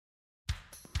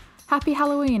Happy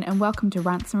Halloween and welcome to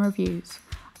Rants and Reviews.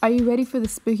 Are you ready for the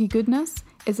spooky goodness?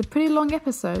 It's a pretty long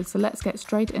episode, so let's get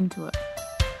straight into it.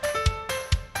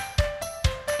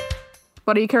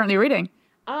 What are you currently reading?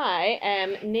 I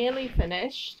am nearly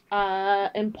finished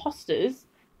Imposters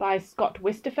by Scott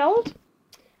Westerfeld.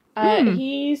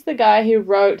 He's the guy who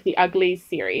wrote the Uglies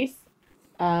series,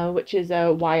 which is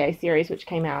a YA series which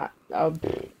came out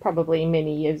probably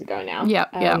many years ago now.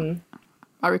 Yeah.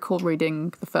 I recall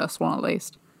reading the first one at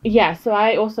least. Yeah, so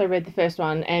I also read the first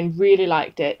one and really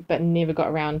liked it, but never got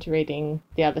around to reading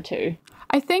the other two.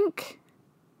 I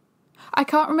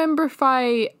can't remember if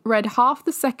I read half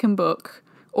the second book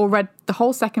or read the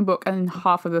whole second book and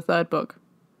half of the third book.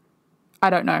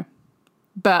 I don't know.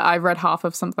 But I read half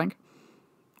of something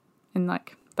in,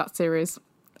 that series.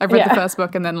 I read the first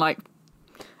book and then, I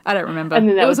don't remember. And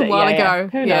then it was a while ago.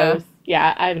 Who knows?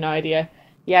 Yeah, I have no idea.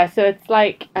 Yeah, so it's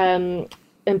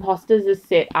Imposters is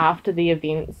set after the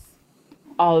events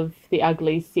of the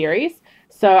Uglies series.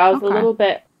 So I was a little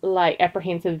bit,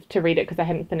 apprehensive to read it because I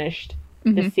hadn't finished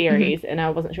the series and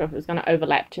I wasn't sure if it was going to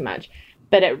overlap too much.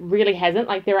 But it really hasn't.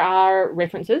 There are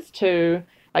references to,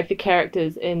 the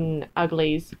characters in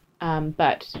Uglies,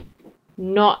 but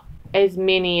not as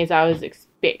many as I was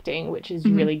expecting, which is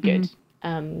really good.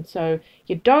 So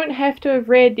you don't have to have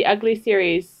read the Uglies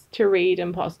series to read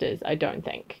Imposters, I don't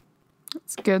think.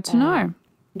 It's good to know.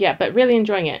 Yeah, but really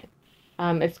enjoying it.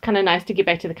 It's kind of nice to get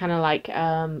back to the kind of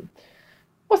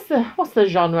what's the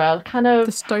genre? Kind of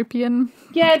dystopian.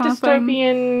 Yeah,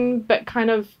 dystopian, but kind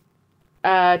of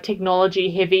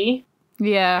technology heavy.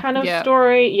 Yeah. Kind of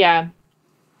story. Yeah,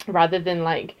 rather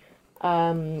than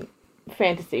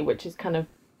fantasy, which has kind of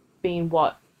been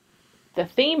what the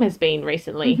theme has been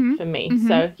recently for me.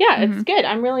 So yeah, it's good.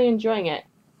 I'm really enjoying it.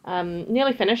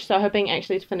 Nearly finished, so hoping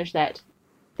actually to finish that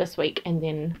this week and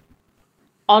then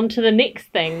on to the next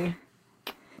thing.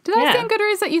 Did I see on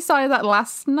Goodreads that you started that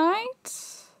last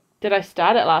night? Did I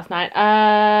start it last night?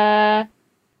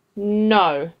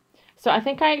 No. So I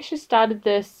think I actually started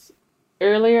this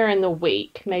earlier in the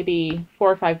week, maybe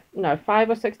 5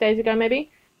 or 6 days ago maybe.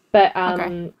 But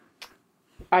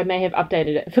I may have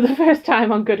updated it for the first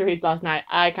time on Goodreads last night.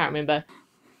 I can't remember.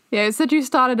 Yeah, it said you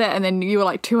started it and then you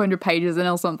were 200 pages in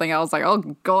or something. I was like,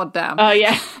 oh, god damn. Oh,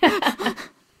 yeah.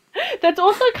 That's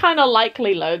also kind of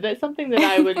likely, though. That's something that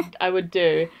I would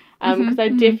do. Because I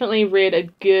definitely read a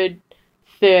good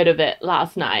third of it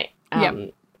last night. Yeah.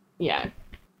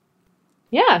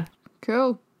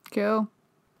 Cool.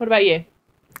 What about you?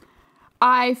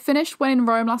 I finished When in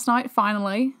Rome last night,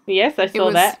 finally. Yes, I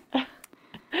saw that.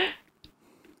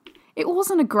 It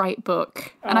wasn't a great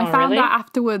book. And I found out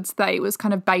afterwards that it was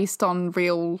kind of based on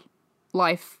real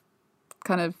life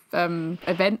kind of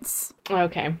events.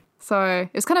 Okay. So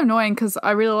it's kind of annoying because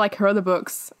I really like her other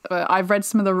books. I've read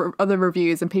some of the other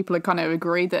reviews and people have kind of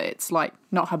agreed that it's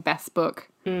not her best book.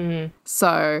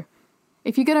 So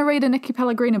if you're going to read a Nikki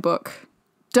Pellegrino book,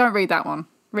 don't read that one.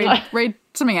 Read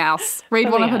something else. Read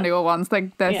one of her newer ones.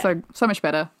 They're so much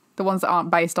better. The ones that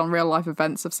aren't based on real life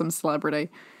events of some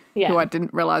celebrity who I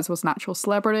didn't realise was an actual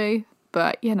celebrity.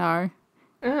 But,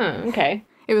 okay.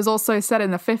 It was also set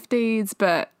in the 50s,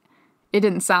 but it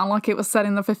didn't sound like it was set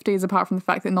in the 50s apart from the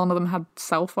fact that none of them had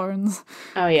cell phones.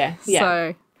 Oh, yeah.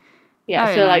 So,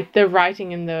 the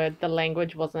writing and the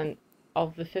language wasn't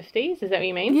of the 50s? Is that what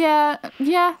you mean? Yeah,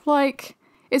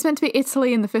 it's meant to be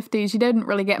Italy in the 50s. You didn't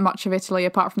really get much of Italy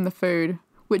apart from the food,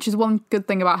 which is one good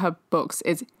thing about her books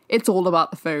is it's all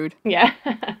about the food. Yeah.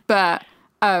 But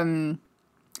one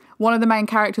of the main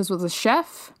characters was a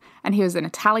chef, and he was an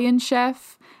Italian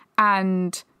chef,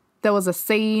 and there was a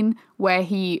scene where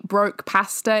he broke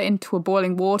pasta into a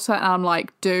boiling water, and I'm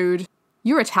like, dude,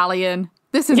 you're Italian.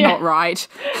 This is not right.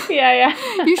 Yeah.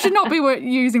 You should not be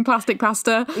using plastic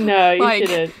pasta. No, you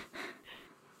shouldn't.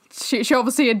 She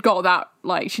obviously had got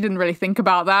that, she didn't really think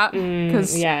about that.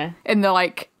 Because in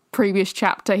the, previous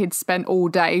chapter, he'd spent all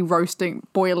day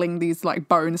boiling these,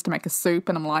 bones to make a soup,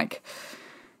 and I'm like,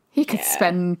 he could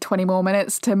spend 20 more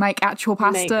minutes to make actual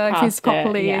pasta if he's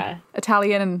properly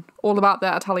Italian and all about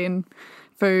that Italian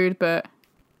food, but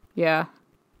it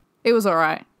was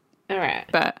alright. Alright.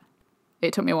 But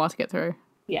it took me a while to get through.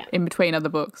 Yeah. In between other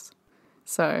books.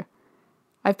 So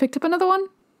I've picked up another one.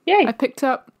 Yay. I picked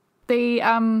up the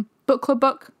book club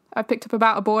book. I picked up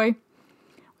About a Boy,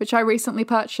 which I recently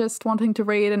purchased wanting to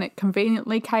read, and it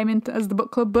conveniently came in as the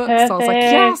book club book. Perfect. So I was like,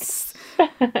 yes!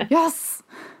 Yes!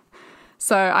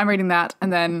 So I'm reading that,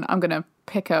 and then I'm going to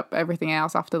pick up everything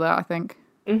else after that, I think.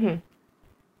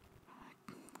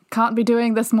 Can't be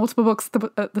doing this multiple books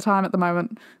at the time at the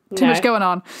moment. Too much going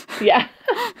on. Yeah.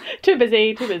 Too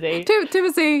busy. Too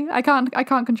busy. I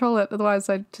can't control it, otherwise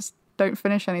I just don't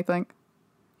finish anything.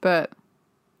 But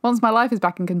once my life is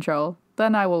back in control,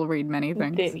 then I will read many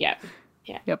things. Yeah.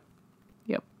 Yep.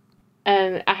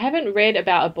 I haven't read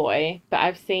About a Boy, but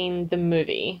I've seen the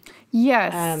movie.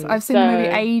 Yes, I've seen the movie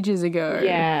ages ago.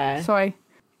 Yeah. So I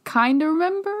kind of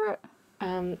remember it.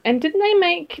 And didn't they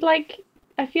make, like,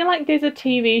 I feel like there's a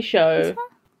TV show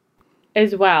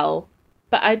as well,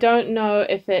 but I don't know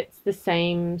if it's the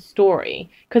same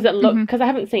story. Because I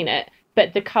haven't seen it,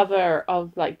 but the cover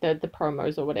of, like, the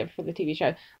promos or whatever for the TV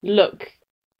show look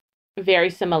very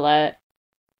similar.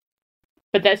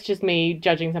 But that's just me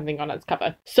judging something on its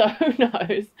cover. So who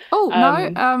knows? Oh,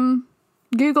 no.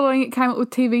 Googling it came up with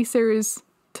TV series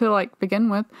to, like, begin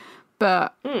with.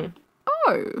 But,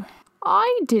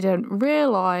 I didn't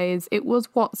realise it was,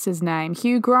 what's his name?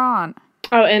 Hugh Grant.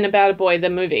 Oh, and About a Boy, the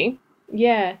movie.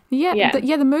 Yeah.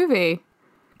 The movie.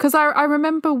 Because I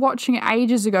remember watching it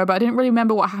ages ago, but I didn't really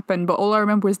remember what happened. But all I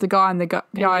remember was the guy and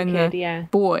the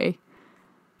boy.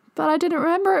 But I didn't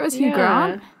remember it was Hugh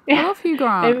Grant. I love Hugh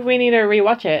Grant. Maybe we need to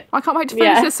rewatch it. I can't wait to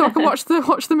finish this so I can watch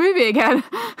the movie again.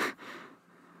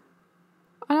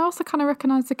 I also kind of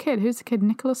recognise the kid. Who's the kid?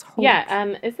 Nicholas Hoult.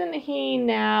 Yeah, isn't he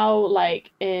now,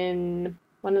 like, in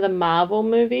one of the Marvel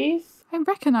movies? I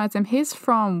recognise him. He's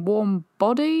from Warm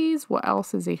Bodies. What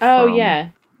else is he from? Oh,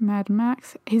 yeah. Mad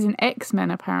Max. He's an X-Men,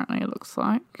 apparently, it looks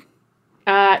like.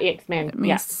 X-Men, Let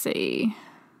me see.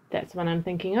 That's what I'm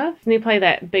thinking of. Doesn't he play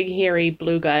that big, hairy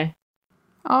blue guy?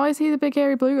 Oh, is he the big,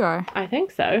 hairy blue guy? I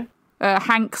think so.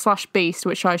 Hank/Beast,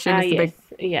 which I assume is the big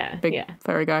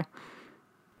furry guy.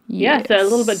 Yeah, so a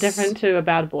little bit different to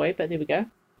About a Boy, but there we go.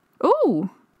 Ooh,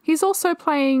 he's also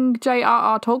playing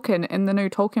J.R.R. Tolkien in the new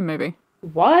Tolkien movie.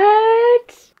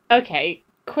 What? Okay,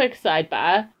 quick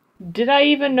sidebar. Did I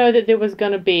even know that there was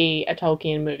going to be a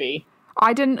Tolkien movie?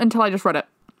 I didn't until I just read it.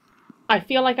 I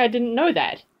feel like I didn't know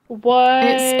that. What?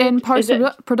 It's in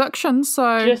post-production,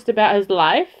 so... Just about his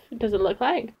life? Does it look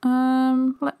like?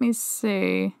 Let me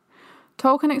see.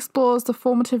 Tolkien explores the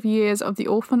formative years of the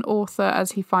orphan author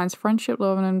as he finds friendship,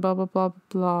 love, and blah, blah, blah,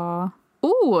 blah.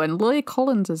 Ooh, and Lily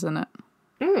Collins is in it.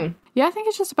 Yeah, I think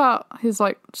it's just about his,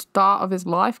 like, start of his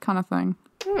life kind of thing.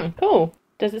 Cool.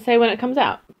 Does it say when it comes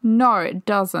out? No, it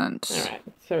doesn't. All right.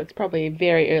 So it's probably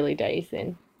very early days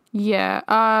then. Yeah.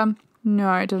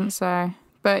 No, it doesn't say.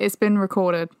 But it's been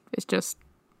recorded. It's just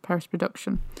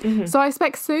post-production. So I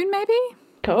expect soon, maybe?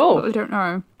 Cool. But we don't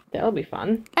know. That'll be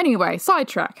fun. Anyway,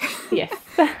 sidetrack. Yes.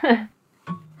 That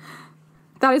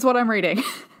is what I'm reading.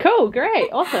 Cool, great,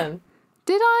 awesome.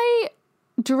 Did I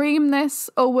dream this,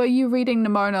 or were you reading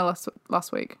Nimona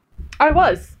last week? I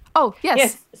was. Oh, yes.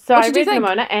 Yes, so I read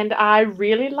Nimona and I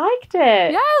really liked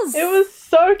it. Yes! It was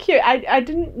so cute. I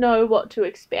didn't know what to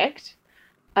expect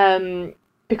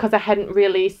because I hadn't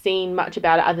really seen much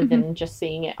about it other than just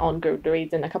seeing it on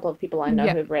Goodreads and a couple of people I know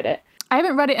who've read it. I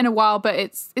haven't read it in a while, but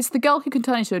it's the girl who can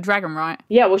turn into a dragon, right?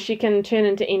 Yeah, well, she can turn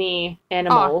into any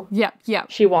animal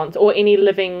she wants, or any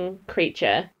living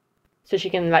creature. So she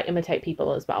can, like, imitate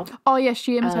people as well. Oh, yeah,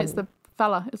 she imitates the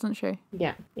fella, isn't she?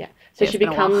 Yeah. So she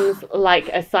becomes, like,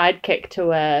 a sidekick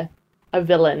to a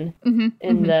villain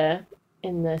in the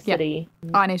city.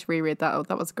 Yeah. I need to reread that. Oh,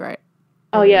 that was great.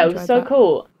 Oh, yeah, it was so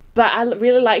cool. But I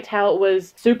really liked how it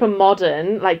was super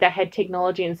modern, like they had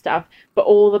technology and stuff, but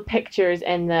all the pictures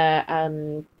and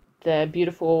the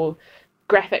beautiful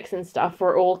graphics and stuff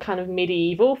were all kind of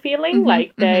medieval feeling.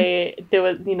 There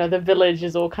was, the village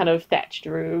is all kind of thatched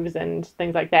roofs and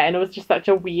things like that. And it was just such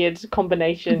a weird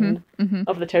combination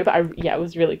of the two. But it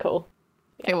was really cool.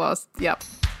 Yeah. It was, yep.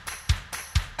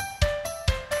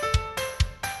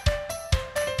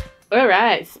 All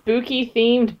right, spooky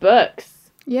themed books.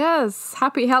 Yes,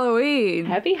 happy Halloween.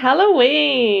 Happy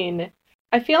Halloween.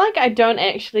 I feel like I don't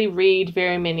actually read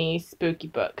very many spooky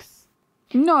books.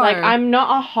 No. Like, I'm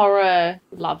not a horror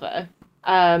lover.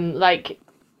 Like,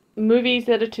 movies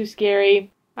that are too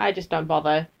scary, I just don't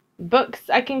bother. Books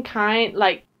I can kind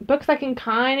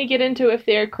of get into if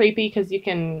they're creepy, because you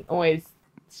can always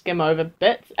skim over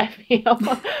bits, I feel.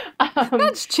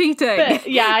 That's cheating. But,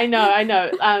 yeah, I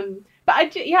know. But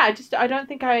I don't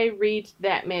think I read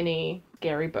that many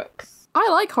scary books. I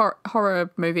like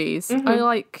horror movies. I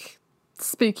like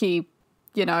spooky,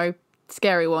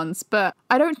 scary ones. But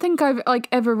I don't think I've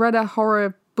ever read a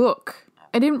horror book.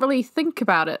 I didn't really think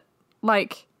about it.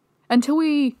 Until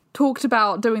we talked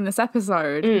about doing this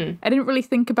episode, I didn't really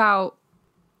think about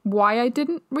why I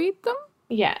didn't read them.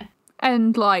 Yeah.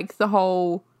 And the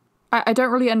whole, I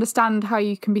don't really understand how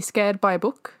you can be scared by a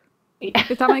book.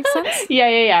 If that makes sense.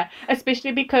 Yeah.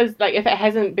 Especially because, if it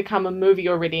hasn't become a movie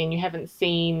already and you haven't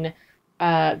seen,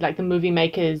 the movie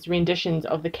makers' renditions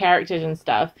of the characters and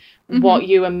stuff, what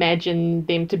you imagine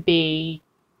them to be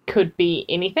could be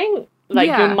anything. Like,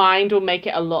 your mind will make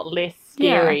it a lot less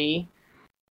scary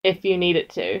if you need it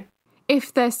to.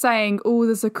 If they're saying, oh,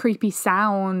 there's a creepy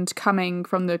sound coming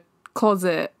from the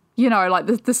closet, you know, like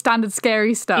the standard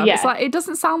scary stuff. Yeah. It's like, it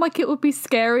doesn't sound like it would be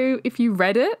scary if you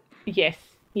read it. Yes.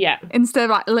 Yeah. Instead of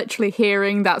like literally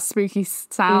hearing that spooky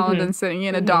sound and sitting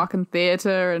in a darkened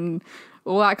theatre and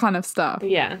all that kind of stuff.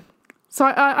 Yeah. So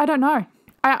I don't know.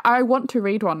 I want to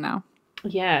read one now.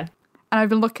 Yeah. And I've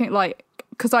been looking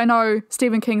because I know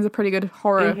Stephen King's a pretty good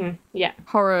horror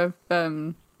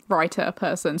writer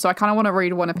person. So I kind of want to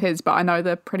read one of his, but I know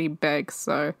they're pretty big.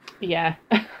 So yeah.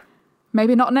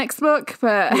 Maybe not next book,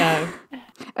 but... No.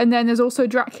 And then there's also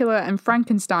Dracula and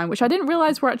Frankenstein, which I didn't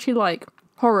realise were actually, like,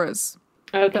 horrors.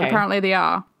 Okay. But apparently they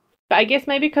are. But I guess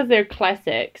maybe because they're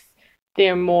classics,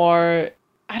 they're more,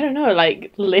 I don't know,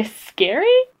 like, less scary?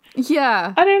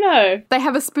 Yeah. I don't know. They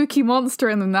have a spooky monster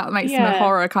in them that makes them a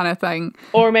horror kind of thing.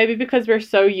 Or maybe because we're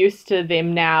so used to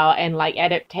them now and, like,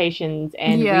 adaptations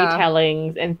and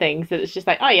retellings and things that it's just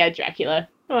like, oh, yeah, Dracula.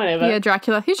 Whatever. Yeah,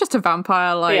 Dracula. He's just a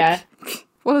vampire, like... Yeah.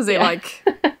 What is he, like?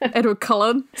 Edward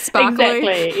Cullen? Sparkly?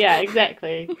 Exactly. Yeah,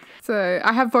 exactly. So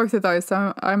I have both of those,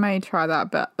 so I may try that,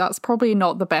 but that's probably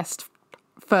not the best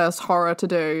first horror to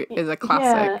do is a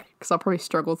classic, because I'll probably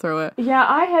struggle through it. Yeah,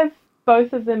 I have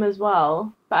both of them as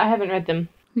well, but I haven't read them.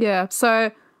 Yeah, so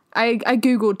I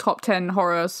googled top 10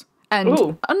 horrors,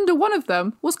 and under one of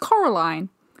them was Coraline,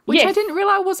 which I didn't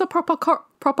realise was a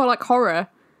proper like horror.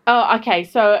 Oh, okay,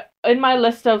 so in my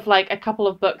list of like a couple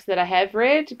of books that I have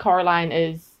read, Coraline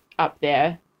is up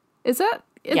there. Is it?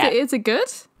 Is it good?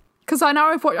 Because I know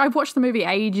I've watched the movie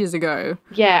ages ago.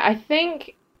 Yeah, I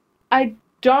think I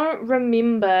don't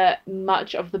remember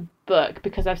much of the book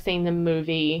because I've seen the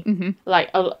movie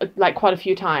like quite a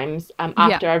few times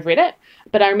after I've read it.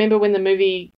 But I remember when the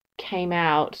movie came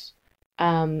out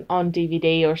on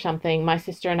DVD or something, my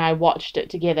sister and I watched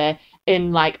it together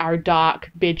in like our dark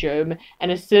bedroom,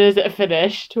 and as soon as it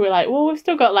finished, we were like, well, we've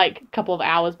still got like a couple of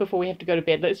hours before we have to go to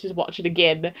bed. Let's just watch it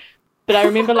again. But I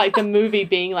remember like the movie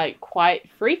being like quite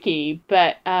freaky,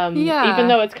 but even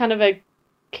though it's kind of a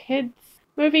kids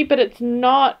movie, but it's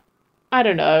not, I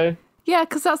don't know. Yeah,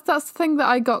 because that's the thing that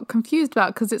I got confused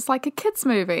about, because it's like a kids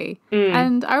movie,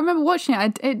 and I remember watching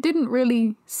it. It didn't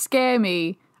really scare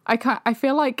me. I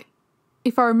feel like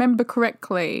if I remember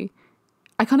correctly,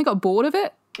 I kind of got bored of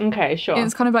it. Okay, sure.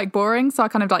 It's kind of like boring, so I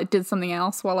kind of like did something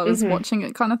else while I was watching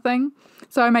it, kind of thing.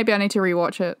 So maybe I need to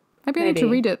rewatch it. Maybe I need to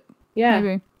read it.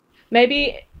 Yeah.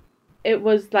 Maybe it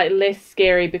was like less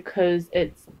scary because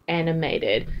it's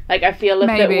animated. Like I feel if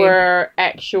it were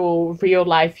actual real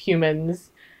life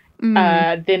humans,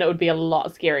 then it would be a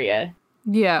lot scarier.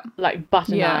 Yeah. Like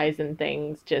button eyes and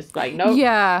things, just like nope.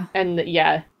 Yeah. And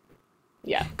yeah.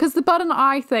 Because the button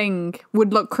eye thing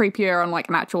would look creepier on like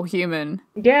an actual human.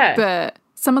 Yeah. But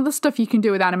some of the stuff you can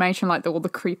do with animation, like all the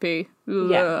creepy thing,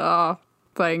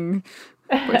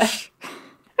 which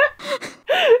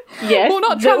yes, will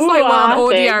not translate well on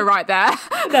audio thing. Right there.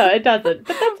 No, it doesn't.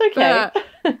 But that's okay.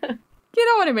 You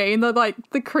know what I mean?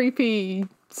 The creepy,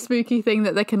 spooky thing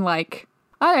that they can like.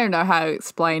 I don't know how to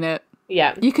explain it.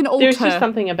 Yeah, you can alter. There's just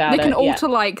something about it. They can alter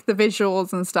like the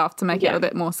visuals and stuff to make it a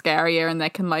bit more scarier, and they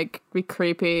can like be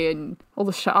creepy and all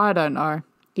the shit. I don't know.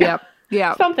 Yep.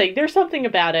 Yeah. There's something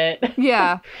about it.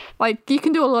 Yeah. Like, you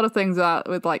can do a lot of things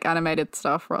with, like, animated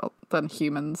stuff rather than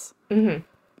humans. Mm-hmm.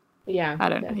 Yeah. I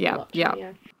don't know.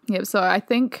 Yeah. So I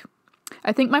think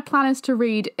my plan is to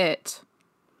read it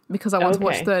because I want to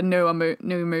watch the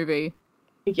new movie.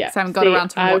 Yeah. So I haven't got around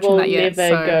to watching that yet.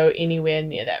 I will never go anywhere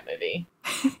near that movie.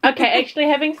 Okay, actually,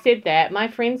 having said that, my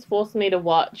friends forced me to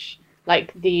watch,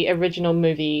 like, the original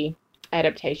movie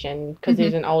adaptation because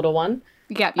there's an older one.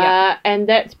 Yeah. And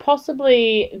that's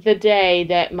possibly the day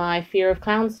that my fear of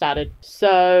clowns started.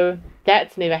 So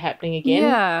that's never happening again.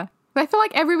 Yeah. I feel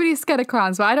like everybody's scared of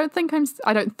clowns, but I don't think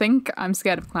I'm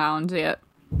scared of clowns yet.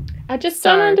 I just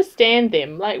don't understand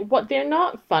them. Like, what, they're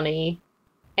not funny.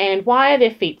 And why are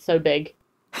their feet so big?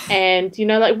 And, you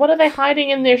know, like, what are they hiding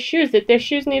in their shoes that their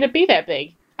shoes need to be that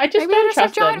big? I just don't trust them. Maybe they just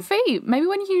have giant feet. Maybe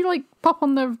when you, like, pop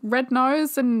on the red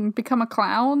nose and become a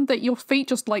clown, that your feet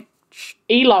just, like,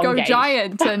 elongate. Go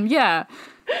giant and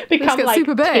become like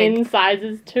super big. 10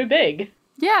 sizes too big.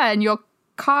 Yeah, and your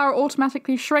car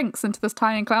automatically shrinks into this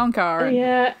tiny clown car.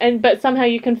 But somehow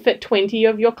you can fit 20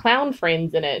 of your clown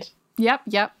friends in it. Yep,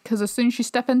 because as soon as you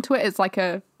step into it, it's like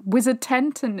a wizard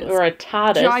tent and it's or a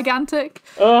TARDIS. Gigantic.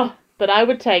 Oh, but I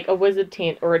would take a wizard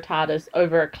tent or a TARDIS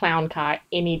over a clown car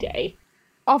any day.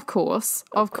 Of course.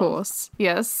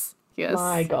 Yes.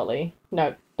 My golly.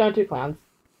 No, don't do clowns.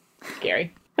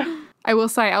 Scary. I will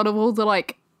say, out of all the,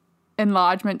 like,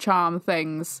 enlargement charm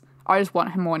things, I just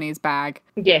want Hermione's bag.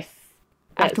 Yes.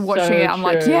 After watching it, I'm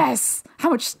like, yes! How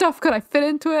much stuff could I fit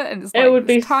into it? And it's like it would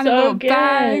be this tiny so little good.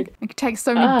 bag. I could take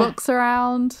so many books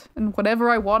around and whatever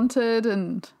I wanted,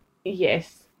 and Yes.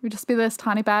 it would just be this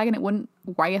tiny bag and it wouldn't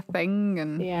weigh a thing.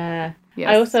 And Yeah. yes.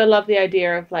 I also love the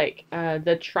idea of like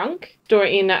the trunk store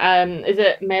in is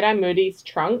it Mad-Eye Moody's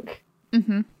trunk?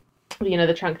 Mm-hmm. You know,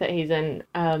 the trunk that he's in.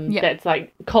 Yeah. That's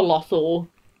like colossal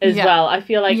as Yeah. well. I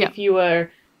feel like Yeah. if you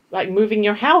were like moving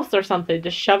your house or something,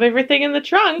 just shove everything in the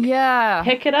trunk, Yeah.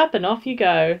 pick it up, and off you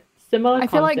go. Similar I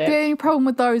feel like concept. the only problem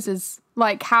with those is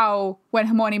like how when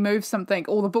Hermione moves something,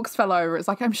 all the books fell over. It's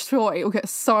like I'm sure it will get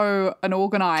so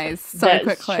unorganized so That's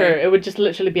quickly. true. It would just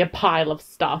literally be a pile of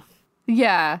stuff.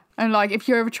 Yeah, and like if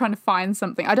you're ever trying to find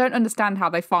something, I don't understand how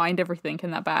they find everything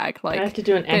in that bag. Like I have to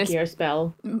do an there's- Accio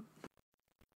spell.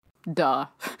 Duh.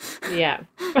 Yeah.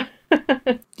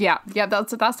 Yeah,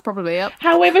 that's probably it.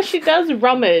 However, she does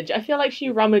rummage. I feel like she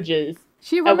rummages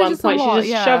She at one rummages point. a lot, She just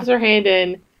yeah. shoves her hand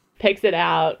in, picks it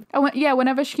out. And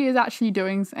whenever she is actually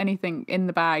doing anything in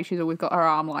the bag, she's always got her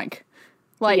arm like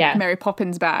Yeah. Mary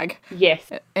Poppins bag Yes,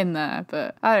 in there.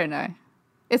 But I don't know.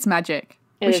 It's magic.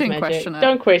 it We is shouldn't magic. question it.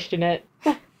 Don't question it.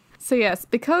 So yes,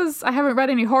 because I haven't read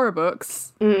any horror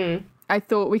books, I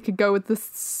thought we could go with the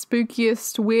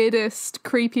spookiest, weirdest,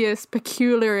 creepiest,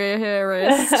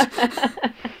 peculiarest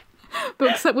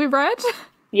books that we've read.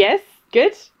 Yes,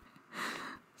 good.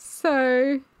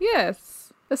 So,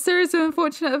 yes, a series of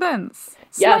unfortunate events.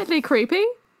 Yes. Slightly creepy,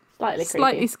 Slightly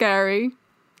slightly creepy. scary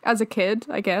as a kid,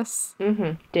 I guess,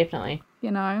 Definitely.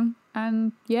 you know,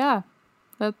 and yeah,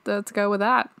 let's go with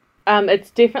that.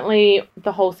 It's definitely,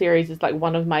 the whole series is like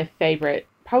one of my favorite.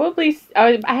 Probably,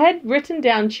 I had written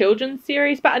down children's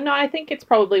series, but no, I think it's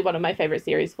probably one of my favorite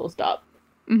series, full stop.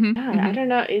 I don't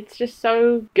know, it's just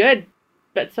so good,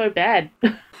 but so bad.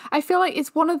 I feel like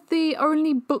it's one of the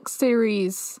only book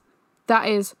series that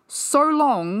is so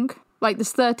long, like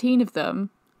there's 13 of them,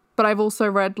 but I've also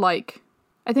read like,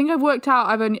 I think I've worked out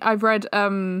I've read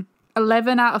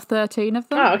 11 out of 13 of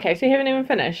them. Oh, okay, so you haven't even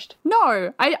finished.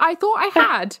 No, I thought I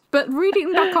had, but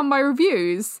reading back on my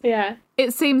reviews, Yeah.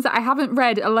 it seems that I haven't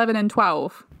read 11 and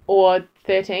 12. Or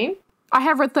 13? I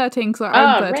have read 13 because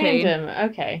I own 13. Random,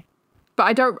 okay. But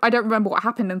I don't remember what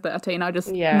happened in 13. I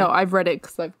just Yeah. no, I've read it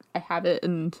because I have it,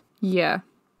 and yeah.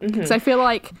 So I feel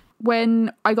like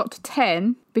when I got to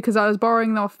 10, because I was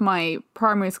borrowing them off my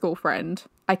primary school friend,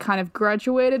 I kind of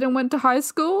graduated and went to high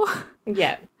school,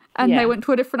 Yeah. and Yeah. they went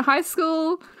to a different high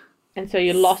school. And so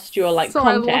you lost your, like, So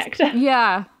contact.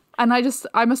 Yeah. And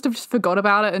I must have just forgot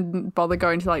about it and didn't bother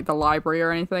going to like the library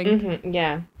or anything.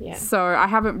 Yeah, yeah. So I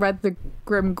haven't read the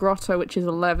Grim Grotto, which is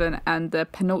 11, and the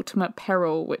Penultimate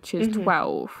Peril, which is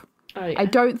 12. Oh, yeah. I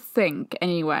don't think,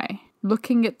 anyway.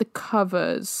 Looking at the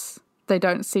covers, they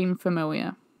don't seem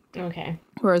familiar, Okay.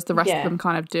 whereas the rest Yeah. of them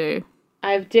kind of do.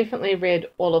 I've definitely read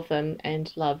all of them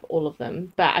and love all of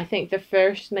them. But I think the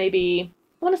first maybe,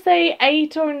 I want to say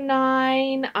 8 or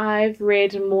 9, I've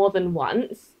read more than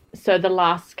once. So the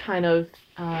last kind of,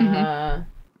 the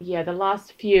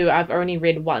last few I've only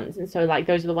read once. And so, like,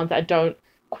 those are the ones that I don't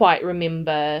quite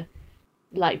remember,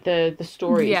 like, the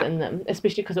stories Yeah. in them.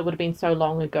 Especially because it would have been so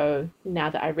long ago now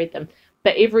that I read them.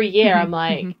 But every year I'm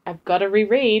like, I've got to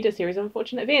reread A Series of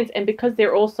Unfortunate Events. And because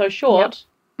they're all so short,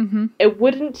 it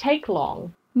wouldn't take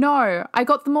long. No, I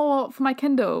got them all for my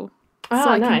Kindle. Oh, so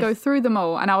I nice. can go through them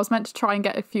all. And I was meant to try and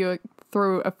get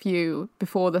through a few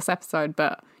before this episode,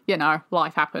 but, you know,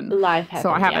 life happened. Life happened, So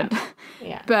I yeah. haven't.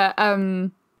 Yeah.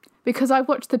 But because I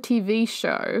watched the TV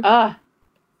show,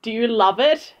 Do you love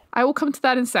it? I will come to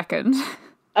that in a second.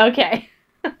 Okay.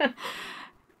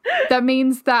 That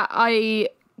means that I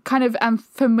kind of am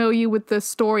familiar with the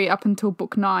story up until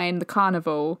book 9, The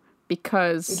Carnival,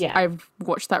 because Yeah. I've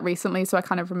watched that recently, so I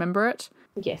kind of remember it.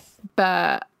 Yes.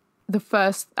 But the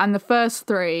first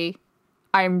 3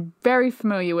 I'm very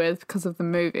familiar with because of the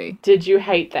movie. Did you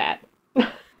hate that?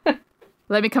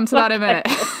 Let me come to that in a minute.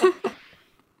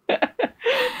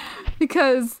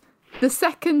 Because the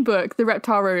second book, The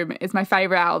Reptile Room, is my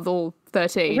favourite out of all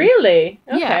 13. Really?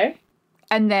 Okay. Yeah.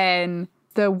 And then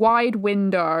The Wide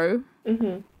Window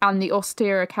and The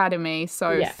Austere Academy,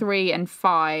 so Yeah. 3 and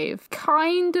 5.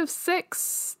 Kind of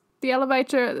 6. The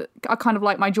Elevator are kind of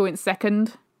like my joint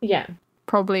second. Yeah.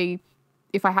 Probably,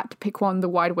 if I had to pick one, The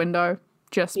Wide Window,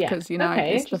 just Yeah. because, you know.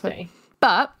 Okay, it's the interesting.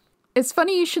 But it's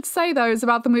funny you should say those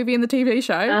about the movie and the TV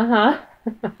show. Uh-huh.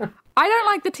 I don't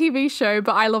like the TV show,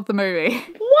 but I love the movie.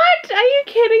 What? Are you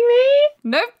kidding me?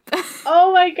 Nope.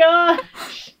 Oh my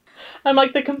gosh. I'm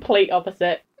like the complete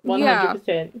opposite.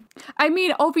 100%. I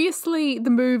mean, obviously the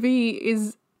movie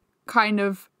is kind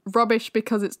of rubbish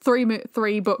because it's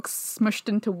three books smushed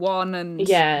into one, and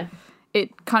Yeah.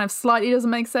 it kind of slightly doesn't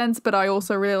make sense, but I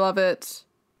also really love it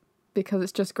because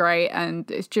it's just great, and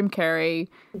it's Jim Carrey.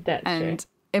 That's and true.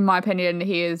 in my opinion,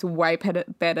 he is way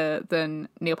better than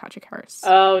Neil Patrick Harris.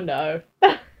 Oh, no.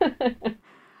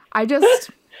 I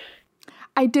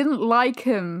didn't like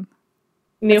him.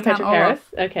 Neil Count Patrick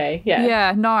Olaf. Harris? Okay, yeah.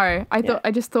 Yeah, no.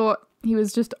 I just thought he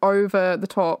was just over the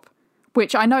top,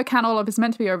 which I know Count Olaf is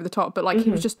meant to be over the top, but like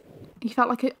he felt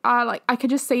like I could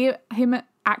just see him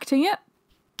acting it.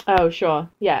 Oh, sure.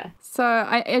 Yeah. So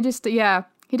I just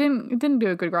he didn't do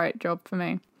a great job for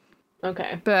me.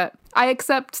 Okay. But I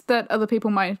accept that other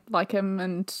people might like him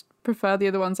and prefer the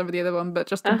other ones over the other one, but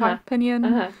just in my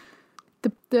opinion,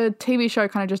 the TV show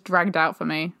kind of just dragged out for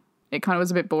me. It kind of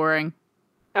was a bit boring.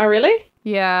 Oh, really?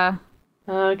 Yeah.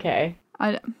 Okay.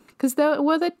 Because there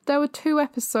were 2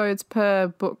 episodes per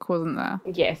book, wasn't there?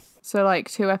 Yes. So like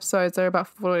 2 episodes are about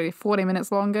 40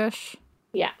 minutes longish.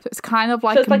 Yeah. So it's kind of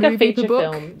like So it's a like a movie per feature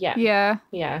book. film. Yeah. Yeah.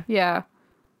 Yeah. Yeah.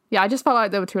 Yeah, I just felt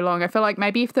like they were too long. I feel like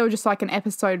maybe if they were just like an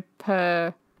episode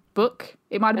per book,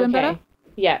 it might have been better.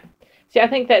 Yeah. See, I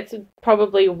think that's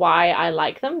probably why I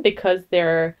like them, because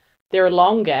they're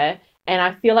longer, and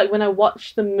I feel like when I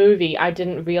watched the movie, I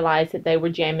didn't realize that they were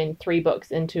jamming 3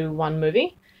 books into one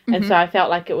movie. And so I felt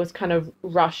like it was kind of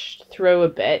rushed through a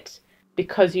bit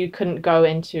because you couldn't go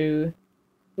into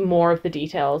more of the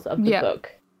details of the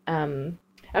book. I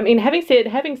mean, having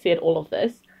said all of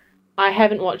this,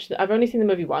 I've only seen the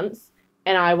movie once,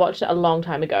 and I watched it a long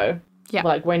time ago. Yeah.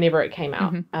 Like whenever it came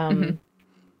out.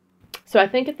 So I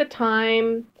think at the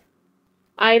time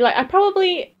I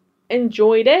probably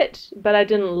enjoyed it, but I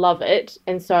didn't love it,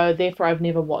 and so therefore I've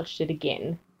never watched it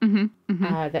again.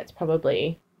 That's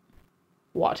probably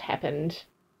what happened.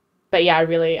 But yeah, I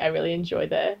really enjoy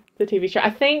the TV show.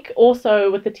 I think also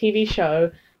with the TV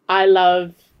show, I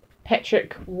love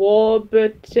Patrick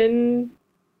Warburton,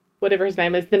 whatever his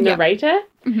name is, the narrator.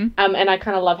 And I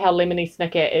kind of love how Lemony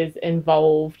Snicket is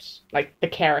involved, like the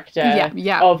character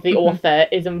of the author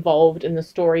is involved in the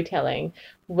storytelling,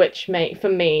 which for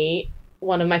me,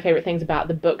 one of my favorite things about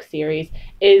the book series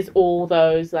is all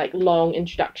those like long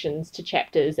introductions to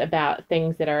chapters about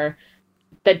things that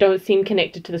don't seem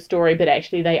connected to the story, but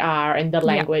actually they are, and the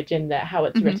language and how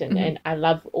it's written. And I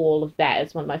love all of that.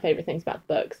 It's one of my favorite things about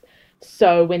books.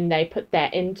 So when they put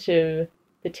that into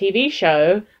the TV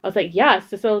show, I was like,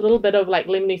 yes, there's a little bit of like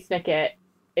Lemony Snicket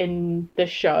in the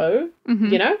show,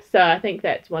 you know? So I think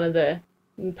that's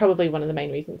probably one of the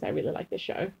main reasons I really like this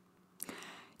show.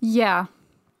 Yeah.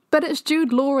 But it's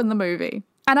Jude Law in the movie.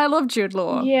 And I love Jude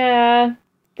Law. Yeah,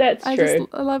 that's true.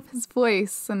 I love his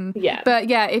voice. Yeah. But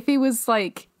yeah, if he was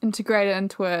like integrated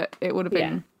into it, it would have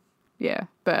been,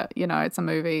 But, you know, it's a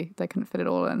movie. They couldn't fit it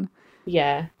all in.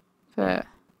 Yeah. But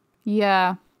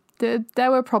yeah,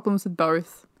 there were problems with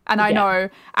both. And I know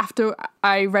after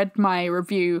I read my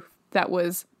review that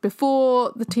was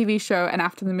before the TV show and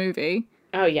after the movie.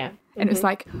 Oh, yeah. And it was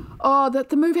like, oh,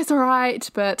 the movie's all right,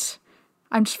 but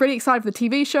I'm just really excited for the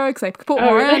TV show because they put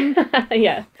more in.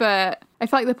 Yeah. But I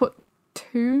feel like they put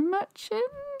too much in.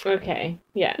 Okay,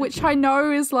 yeah. Which I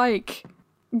know is like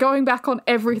going back on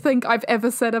everything I've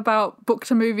ever said about book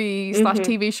to movie /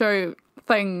 TV show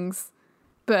things.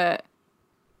 But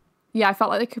yeah, I felt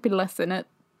like there could be less in it.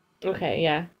 Okay,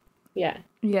 yeah. Yeah.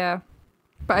 Yeah.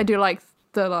 But I do like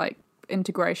the like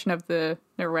integration of the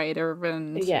narrator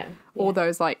and all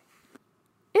those like,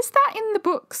 is that in the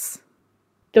books?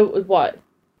 The what?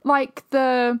 Like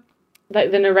the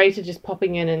narrator just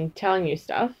popping in and telling you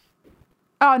stuff?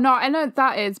 Oh, no, I know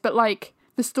that is, but like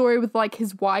the story with like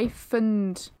his wife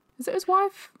and... Is it his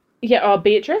wife? Yeah,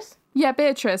 Beatrice? Yeah,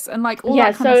 Beatrice and like all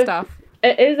that kind of stuff.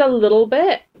 It is a little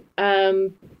bit,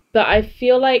 but I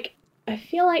feel like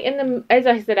in the... As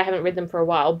I said, I haven't read them for a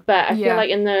while, but I feel like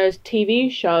in the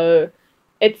TV show,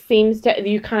 it seems to...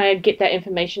 You kind of get that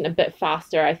information a bit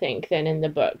faster, I think, than in the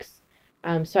books.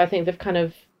 So I think they've kind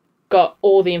of got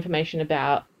all the information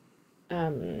about,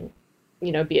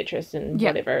 you know, Beatrice and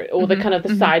whatever, all the kind of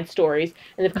the side stories,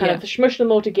 and they've kind of smushed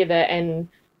them all together and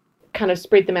kind of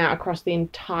spread them out across the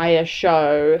entire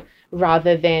show,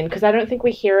 rather than, because I don't think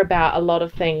we hear about a lot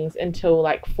of things until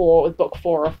like book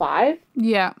 4 or 5.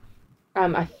 Yeah.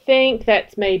 I think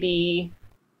that's maybe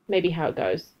how it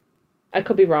goes. I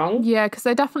could be wrong. Yeah, because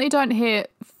they definitely don't hear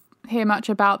much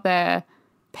about their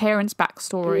parents'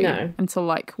 backstory until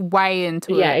like way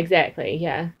into it. Yeah, exactly.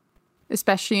 Yeah.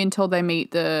 Especially until they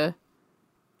meet the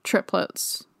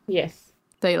triplets. Yes.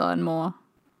 They learn more.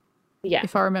 Yeah.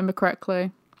 If I remember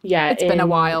correctly. Yeah. It's been a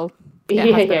while. Yeah,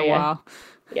 it has been a while.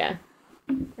 Yeah.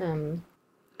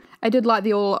 I did like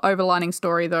the all overlining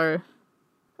story though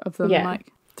of them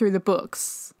like through the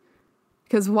books.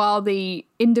 Because while the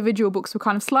individual books were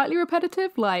kind of slightly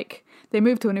repetitive, like they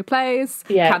move to a new place,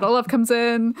 Cat Olaf comes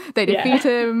in, they defeat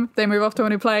him, they move off to a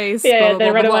new place, they blah, blah,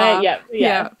 run blah, away, blah.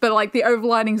 yeah. But like the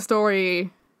overlining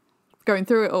story going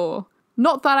through it all.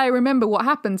 Not that I remember what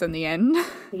happens in the end.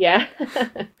 Yeah.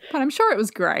 But I'm sure it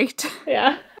was great.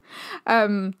 Yeah.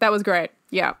 That was great.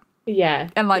 Yeah. Yeah.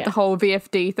 And like the whole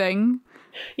VFD thing.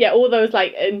 Yeah, all those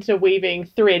like interweaving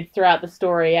threads throughout the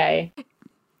story, eh?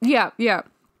 Yeah, yeah.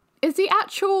 Is the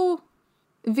actual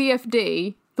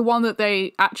VFD, the one that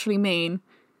they actually mean,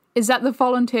 is that the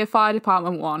volunteer fire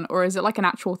department one, or is it like an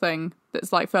actual thing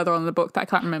that's like further on in the book that I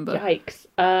can't remember? Yikes.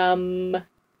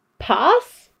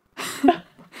 Pass?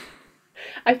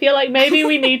 I feel like maybe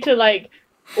we need to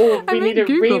need to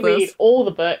Google reread this. all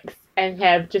the books and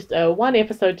have just one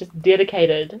episode just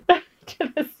dedicated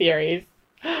to the series.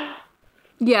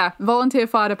 Yeah, volunteer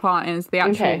fire department is the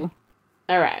actual. Okay.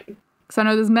 All right. Because I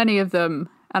know there's many of them,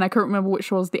 and I can't remember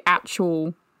which was the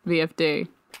actual VFD.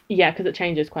 Yeah, because it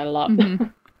changes quite a lot. Mm-hmm.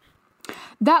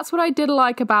 That's what I did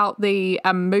like about the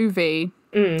movie,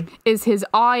 is his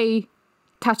eye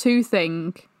tattoo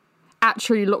thing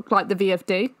actually looked like the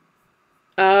VFD.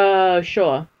 Oh,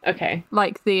 sure. Okay.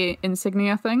 Like the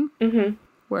insignia thing. Mm-hmm.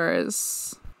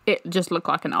 Whereas it just looked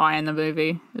like an eye in the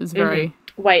movie. It was very...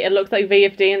 Wait, it looks like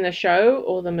VFD in the show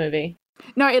or the movie?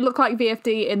 No, it looked like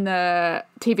VFD in the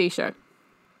TV show.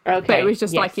 Okay. But it was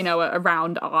just like, a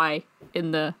round eye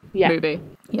in the movie.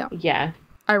 Yeah. Yeah.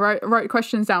 I wrote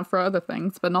questions down for other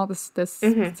things, but not this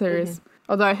series.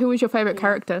 Although, who was your favourite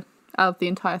character out of the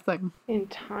entire thing?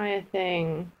 Entire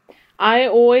thing. I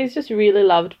always just really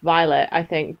loved Violet, I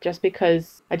think, just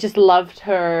because I just loved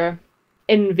her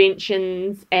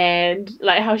inventions and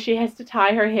like how she has to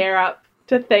tie her hair up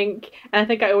to think. And I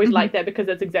think I always like that because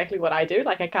that's exactly what I do.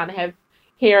 Like I can't have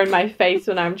hair in my face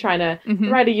when I'm trying to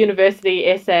write a university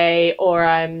essay or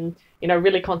I'm,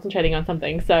 really concentrating on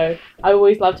something. So I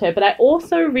always loved her. But I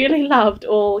also really loved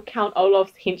all Count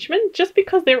Olaf's henchmen just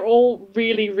because they're all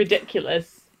really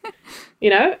ridiculous,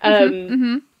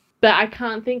 But I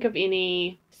can't think of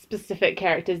any specific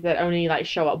characters that only like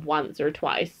show up once or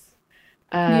twice.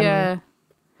 Yeah.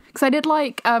 Because I did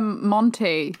like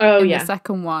Monty in the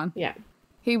second one. Yeah.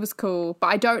 He was cool, but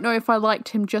I don't know if I liked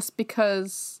him just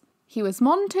because he was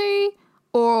Monty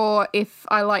or if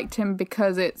I liked him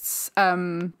because it's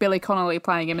Billy Connolly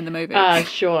playing him in the movie.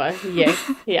 Sure.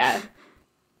 Yes. Yeah.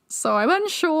 So I'm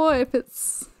unsure if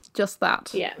it's just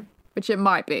that. Yeah. Which it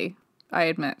might be, I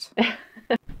admit.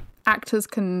 Actors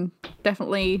can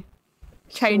definitely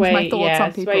change my thoughts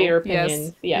on people. Sway your opinions.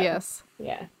 Yes. Yeah. Yes.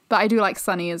 Yeah. But I do like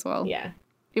Sunny as well. Yeah.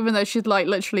 Even though she like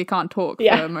literally can't talk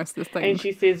for most of the thing. And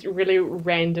she says really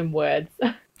random words.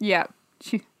 Yeah.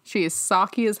 She is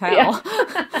sarky as hell.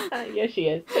 Yeah, she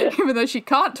is. Even though she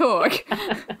can't talk.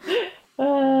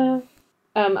 I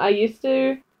used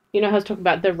to, I was talking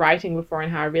about the writing before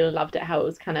and how I really loved it, how it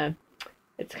was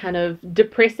it's kind of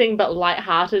depressing but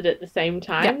lighthearted at the same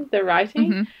time, the writing.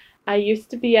 Mm-hmm. I used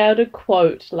to be able to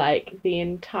quote like the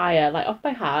entire, like off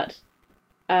by heart,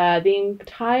 the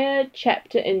entire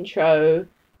chapter intro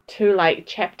to like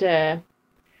chapter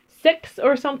 6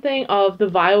 or something of The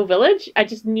Vile Village. I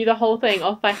just knew the whole thing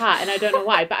off by heart and I don't know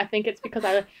why, but I think it's because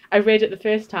I read it the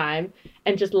first time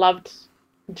and just loved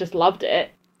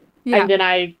it. Yeah. And then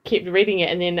I kept reading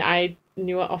it and then I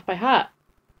knew it off by heart.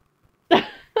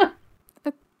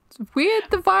 It's weird,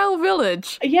 The Vile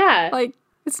Village. Yeah. Like,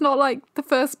 it's not like the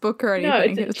first book or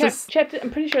anything. No, it's just chapter.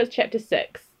 I'm pretty sure it's chapter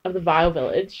 6 of The Vile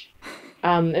Village.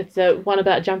 It's one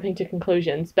about jumping to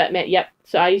conclusions. But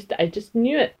so I just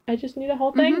knew it. I just knew the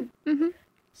whole thing. Mm-hmm.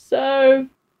 So,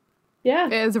 yeah.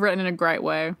 It is written in a great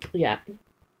way. Yeah.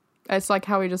 It's like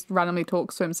how he just randomly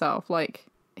talks to himself. Like,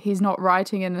 he's not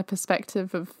writing in the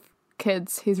perspective of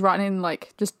kids. He's writing in,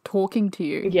 like, just talking to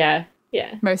you. Yeah.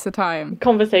 Yeah. Most of the time.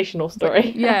 Conversational story.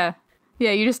 Like, yeah.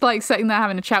 Yeah, you're just, like, sitting there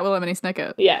having a chat with him and he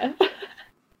snickers. Yeah.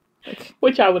 Like,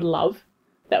 which I would love.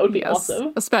 That would be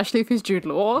awesome. Especially if he's Jude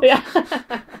Law. Yeah.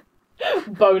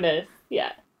 Bonus.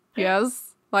 Yeah.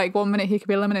 Yes. Like, 1 minute he could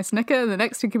be Lemony Snicket and the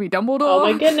next he could be Dumbledore. Oh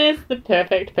my goodness, the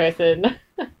perfect person.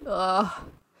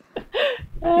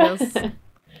 Yes.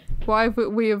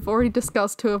 We have already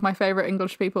discussed 2 of my favourite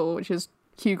English people, which is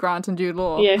Hugh Grant and Jude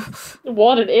Law. Yes.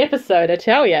 What an episode, I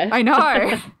tell you. I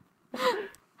know.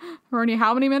 We're only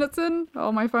how many minutes in?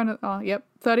 Oh, my phone.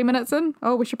 30 minutes in.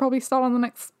 Oh, we should probably start on the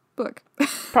next book.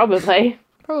 Probably.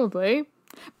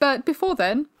 But before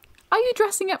then, are you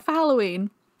dressing up for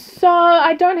Halloween? So,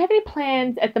 I don't have any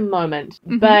plans at the moment,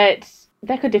 but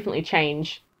that could definitely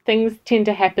change. Things tend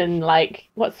to happen like,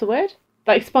 what's the word?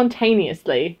 Like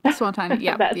spontaneously. Spontaneous,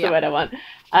 yeah. That's the word I want.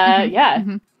 Yeah.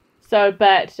 So,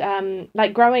 but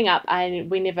like growing up,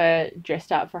 we never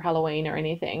dressed up for Halloween or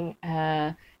anything.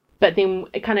 But then,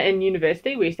 kind of in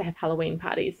university, we used to have Halloween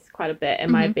parties quite a bit,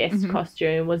 and my best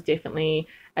costume was definitely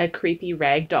a creepy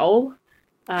rag doll,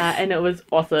 and it was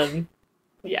awesome.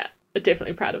 Yeah,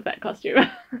 definitely proud of that costume.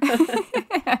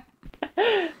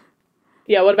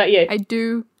 Yeah, what about you?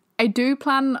 I do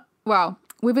plan. Well,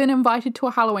 we've been invited to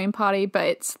a Halloween party, but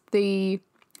it's the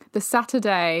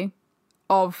Saturday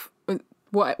of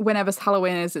whenever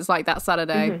Halloween is. It's like that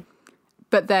Saturday.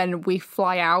 But then we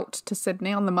fly out to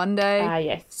Sydney on the Monday.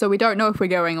 Yes. So we don't know if we're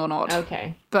going or not.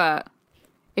 Okay. But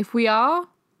if we are,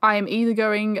 I am either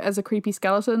going as a creepy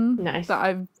skeleton Nice. that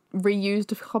I've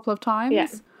reused a couple of times, Yeah.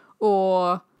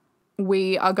 or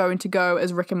we are going to go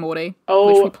as Rick and Morty, Oh,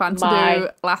 which we planned to my do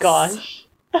last. gosh.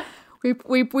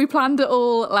 We planned it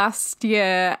all last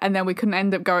year, and then we couldn't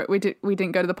end up going. We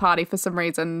didn't go to the party for some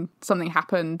reason. Something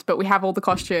happened, but we have all the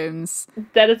costumes.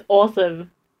 That is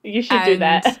awesome. You should do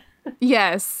that.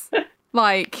 Yes,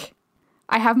 like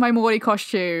I have my Morty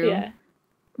costume Yeah.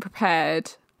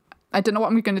 prepared. I don't know what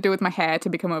I'm going to do with my hair to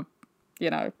become a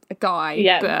guy.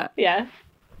 Yeah. But, Yeah.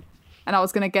 and I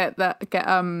was going to get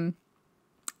a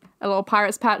little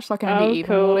pirate's patch like I'm Oh,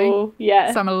 Evil Morty. cool.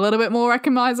 Yeah. So I'm a little bit more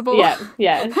recognizable. Yeah.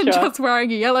 Yeah. than Sure. just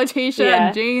wearing a yellow t-shirt Yeah.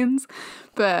 and jeans.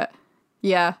 But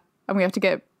yeah, and we have to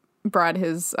get Brad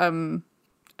his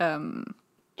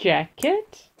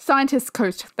Jacket? scientist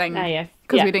coat thing. Yes.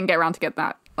 Because Yeah. we didn't get around to get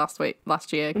that last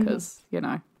year because,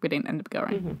 we didn't end up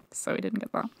going. So we didn't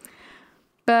get that.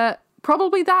 But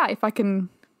probably that if I can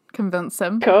convince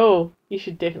him, Cool. You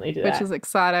should definitely do which that. is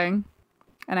exciting.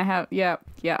 And I have,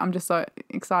 I'm just so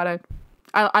excited.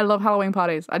 I love Halloween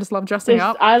parties. I just love dressing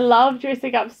up. I love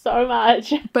dressing up so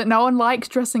much. But no one likes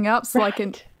dressing up. So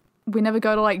Right. we never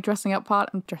go to like dressing up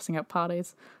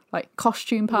parties, like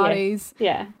costume parties. Yes.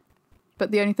 Yeah. But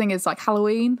the only thing is like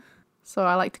Halloween. So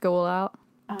I like to go all out.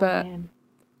 Oh, But man.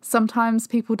 sometimes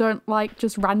people don't like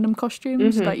just random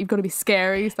costumes. Like you've got to be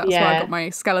scary. So that's why I Yeah. got my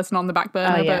skeleton on the back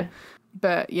burner. Oh, yeah.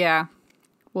 But yeah,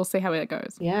 we'll see how it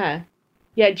goes. Yeah.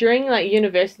 Yeah, during like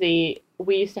university,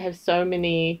 we used to have so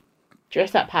many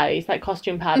dress up parties, like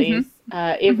costume parties.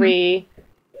 We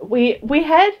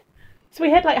had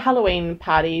like Halloween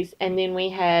parties, and then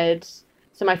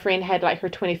my friend had like her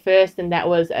 21st, and that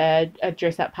was a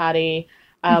dress up party.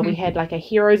 We had like a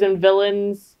heroes and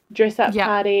villains dress up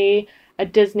party, a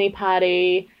Disney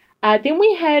party. Then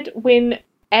we had when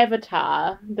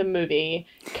Avatar, the movie,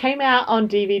 came out on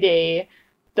DVD.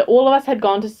 That all of us had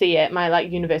gone to see it, my like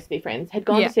university friends had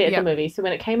gone to see it at the movie. So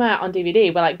when it came out on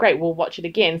DVD, we're like, great, we'll watch it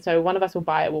again. So one of us will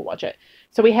buy it, we'll watch it.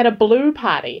 So we had a blue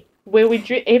party where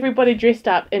everybody dressed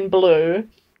up in blue.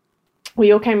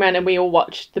 We all came around and we all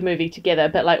watched the movie together.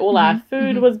 But like all our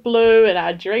food was blue and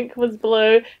our drink was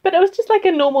blue. But it was just like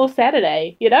a normal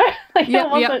Saturday, you know? Like it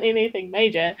wasn't anything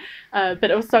major.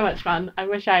 But it was so much fun. I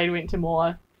wish I went to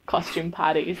more costume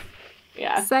parties.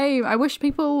 Yeah. Same. I wish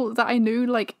people that I knew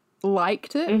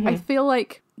liked it. I feel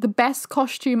like the best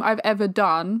costume I've ever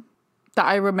done that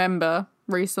I remember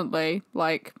recently,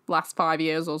 like last 5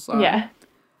 years or so,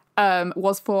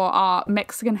 was for our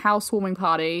Mexican housewarming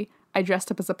party. I dressed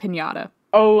up as a piñata.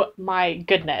 Oh my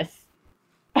goodness.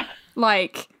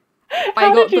 Like,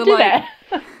 How did you do that?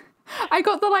 I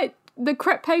got the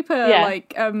crepe paper,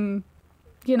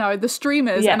 the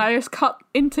streamers, and I just cut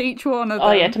into each one of them.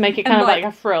 Oh yeah, to make it kind of like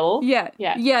a frill. Yeah,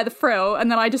 the frill,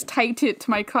 and then I just taped it to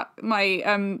my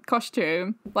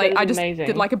costume. Like I just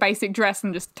did like a basic dress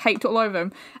and just taped it all over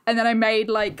them, and then I made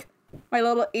like my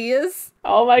little ears.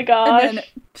 Oh my gosh! And then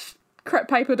crepe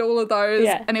papered all of those,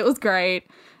 and it was great.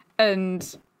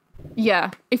 And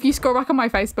yeah, if you scroll back on my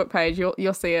Facebook page,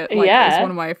 you'll see it. Like, it's one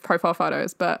of my profile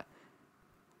photos, but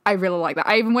I really like that.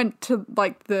 I even went to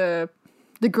like the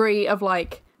degree of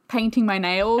like painting my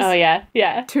nails. Oh yeah.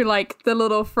 To like the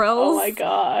little frills. Oh my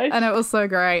gosh! And it was so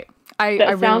great. I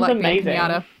really like being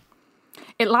piñata.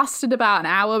 It lasted about an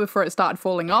hour before it started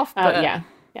falling off. But yeah.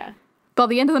 By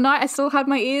the end of the night, I still had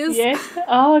my ears. Yes.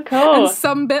 Oh, cool. And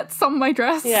some bits on my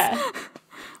dress. Yeah.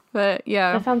 But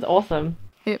yeah, that sounds awesome.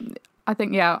 I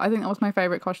think that was my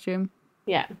favorite costume.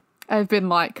 Yeah. I've been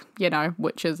like,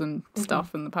 witches and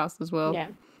stuff in the past as well. Yeah.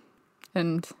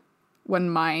 And when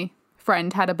my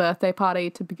friend had a birthday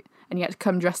party and you had to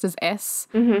come dressed as S,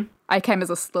 I came as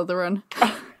a Slytherin.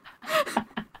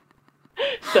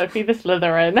 Sophie the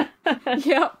Slytherin.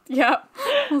 Yep.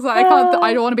 I was like,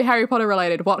 I don't want to be Harry Potter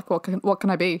related. What can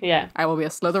I be? Yeah. I will be a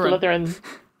Slytherin. Slytherin.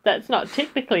 That's not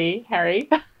technically Harry.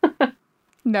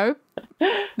 Nope.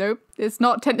 It's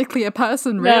not technically a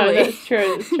person, really. No, that's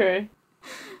true. It's true.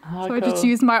 Oh, so I just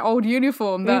used my old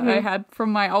uniform that I had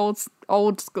from my old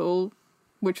school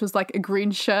which was like a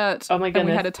green shirt. Oh my And we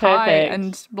goodness, had a tie perfect.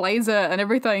 and blazer and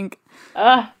everything.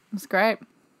 Ugh, It was great.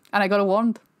 And I got a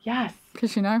wand yes.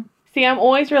 because, you know. See, I'm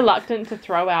always reluctant to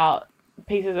throw out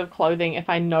pieces of clothing if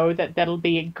I know that that'll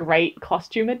be a great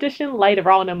costume addition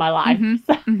later on in my life.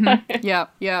 Yeah,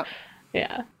 yeah.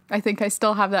 Yeah. I think I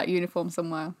still have that uniform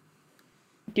somewhere.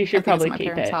 You should I think it's probably at my keep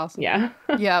parents' it. house. Yeah.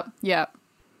 Yeah, yeah.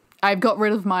 I've got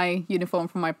rid of my uniform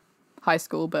from my high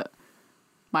school, but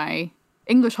my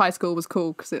English high school was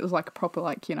cool because it was like a proper,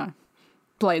 like, you know,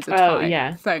 blazer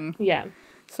tie thing. Yeah.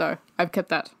 So I've kept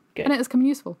that. Good. And it has come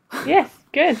useful. Yes,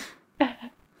 good.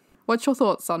 What's your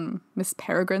thoughts on Miss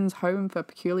Peregrine's Home for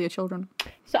Peculiar Children?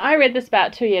 So I read this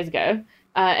about 2 years ago,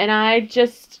 and I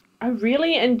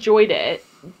really enjoyed it,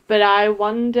 but I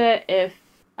wonder if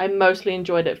I mostly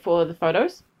enjoyed it for the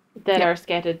photos that are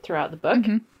scattered throughout the book.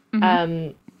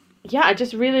 Yeah, I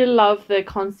just really love the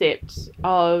concept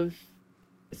of,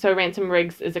 so Ransom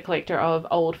Riggs is a collector of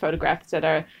old photographs that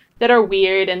are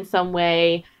weird in some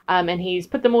way, and he's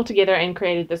put them all together and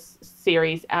created this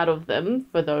series out of them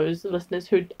for those listeners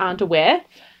who aren't aware.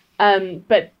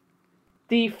 But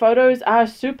the photos are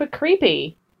super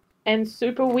creepy and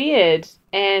super weird,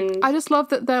 and I just love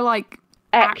that they're like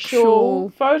actual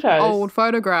photos, old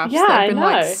photographs Yeah, that I have been know.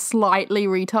 like slightly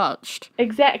retouched.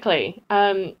 Exactly.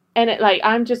 And it, like,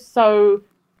 I'm just so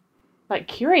like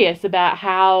curious about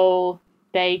how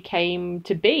they came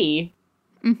to be.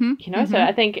 You know, so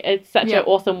I think it's such an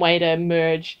awesome way to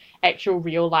merge actual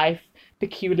real life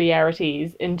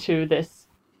peculiarities into this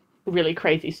really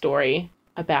crazy story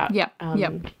about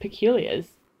peculiars.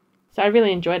 So I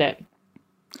really enjoyed it.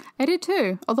 I did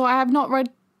too, although I have not read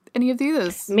any of the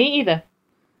others. Me either.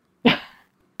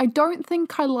 I don't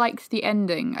think I liked the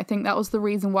ending. I think that was the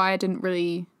reason why I didn't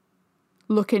really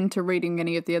look into reading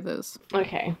any of the others.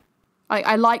 Okay.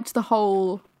 I liked the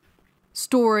whole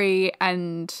story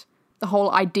and the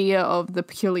whole idea of the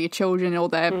peculiar children or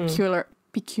their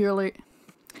peculiar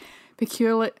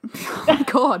oh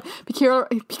God, peculiar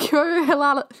turns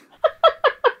out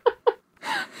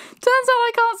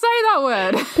I can't say that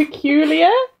word.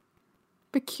 Peculiar?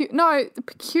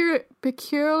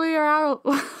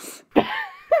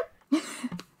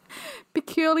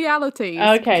 Peculiarities.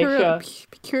 Okay, sure.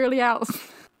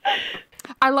 Peculiarities.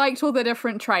 I liked all the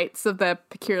different traits of their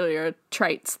peculiar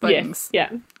traits things.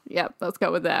 Yes, yeah. Yep, let's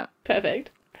go with that.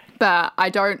 Perfect. But I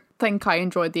don't think I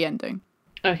enjoyed the ending.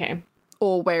 Okay.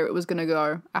 Or where it was going to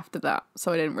go after that.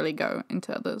 So I didn't really go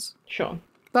into others. Sure.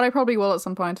 But I probably will at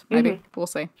some point. Maybe. We'll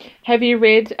see. Have you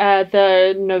read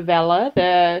the novella,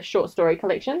 the short story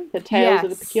collection, The Tales of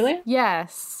the Peculiar?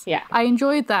 Yes. Yeah. I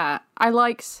enjoyed that. I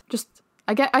liked just...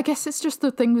 I guess it's just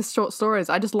the thing with short stories.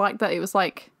 I just liked that it was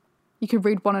like... You could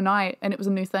read one a night and it was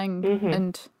a new thing.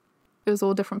 And it was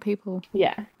all different people.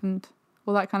 Yeah. And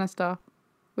all that kind of stuff.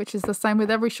 Which is the same with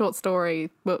every short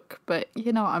story book. But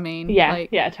you know what I mean. Yeah, like,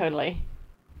 yeah, totally.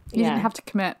 You didn't have to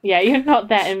commit. Yeah, you're not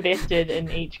that invested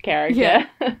in each character.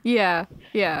 Yeah.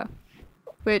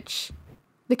 Which...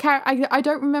 I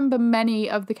don't remember many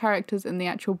of the characters in the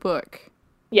actual book.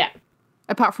 Yeah.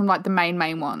 Apart from like the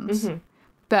main ones.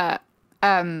 But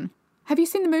have you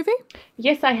seen the movie?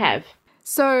 Yes, I have.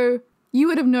 So you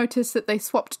would have noticed that they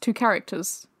swapped two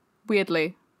characters,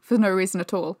 weirdly, for no reason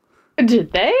at all.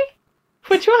 Did they?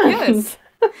 Which ones?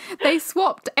 Yes. They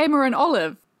swapped Emma and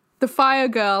Olive, the fire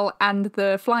girl and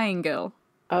the flying girl.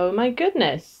 Oh my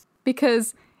goodness.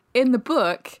 Because in the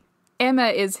book, Emma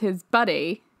is his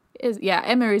buddy.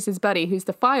 Emma is his buddy who's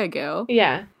the fire girl.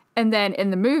 Yeah. And then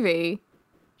in the movie,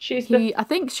 I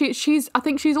think she's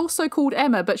also called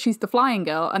Emma, but she's the flying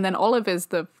girl, and then Olive is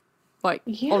the Olive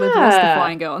was the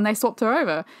flying girl, and they swapped her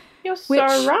over. You're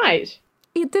so right.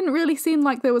 It didn't really seem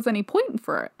like there was any point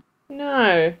for it.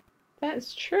 No,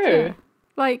 that's true. Yeah.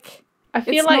 Like, I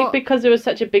feel like because there was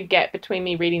such a big gap between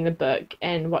me reading the book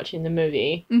and watching the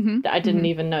movie that I didn't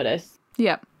even notice.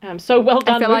 Yeah. So well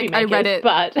done, I feel movie like makers, I read it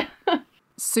but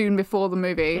soon before the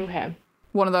movie. Okay.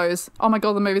 One of those, oh my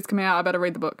God, the movie's coming out, I better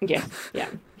read the book. Yes, yeah.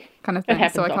 kind of thing.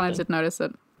 So I kind of did notice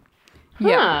it. Huh.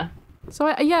 Yeah. So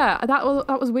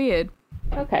that was weird.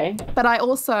 Okay. But I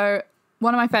also,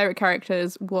 one of my favourite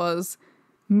characters was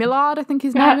Millard, I think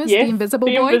his name is, yes, the Invisible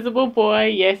Boy. The Invisible Boy,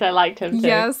 yes, I liked him too.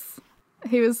 Yes,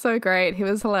 he was so great. He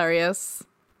was hilarious.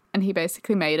 And he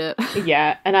basically made it.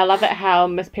 Yeah, and I love it how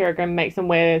Miss Peregrine makes him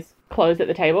wear clothes at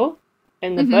the table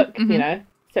in the book, you know.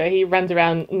 So he runs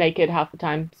around naked half the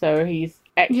time, so he's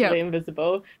actually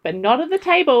invisible, but not at the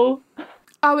table.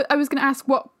 I was going to ask,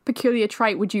 what peculiar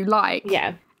trait would you like?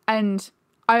 Yeah. And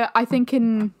I think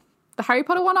in the Harry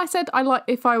Potter one, I said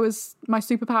if I was my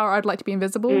superpower, I'd like to be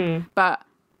invisible. But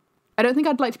I don't think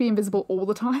I'd like to be invisible all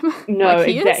the time. No, like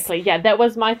he exactly. is. Yeah, that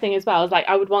was my thing as well. I was like,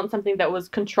 I would want something that was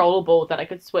controllable, that I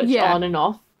could switch on and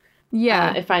off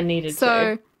Yeah. if I needed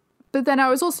So, to. but then I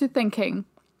was also thinking,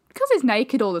 because he's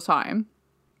naked all the time,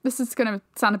 this is going to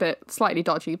sound a bit slightly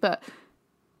dodgy, but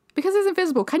because he's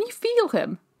invisible, can you feel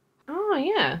him? Oh,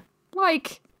 yeah.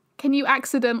 Like, can you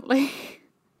accidentally...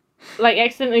 Like,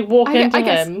 accidentally walk into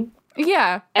guess, him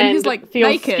yeah, and he's like feel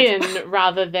naked. skin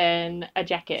rather than a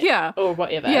jacket. Yeah. Or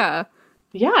whatever. Yeah.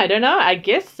 Yeah, I don't know. I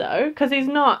guess so. Because he's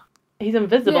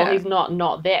invisible. Yeah. He's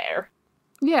not there.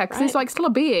 Yeah, because he's like still a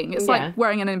being. It's like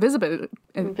wearing an invisibility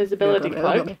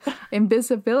cloak.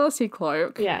 Invisibility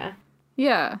cloak. Yeah.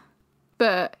 Yeah.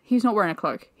 But he's not wearing a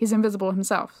cloak. He's invisible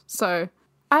himself. So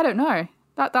I don't know.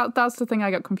 That's the thing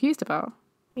I got confused about.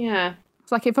 Yeah.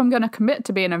 It's like if I'm going to commit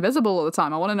to being invisible all the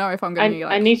time, I want to know if I'm going to be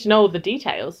like... I need to know all the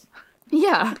details.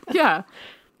 Yeah, yeah.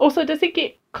 Also, does it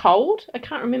get cold? I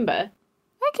can't remember.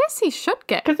 I guess he should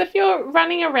get... Because if you're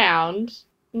running around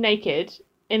naked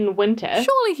in winter...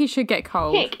 Surely he should get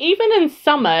cold. Heck, even in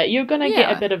summer, you're going to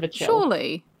get a bit of a chill.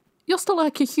 Surely. You're still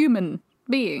like a human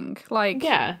being. Like...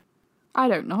 Yeah. I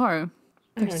don't know.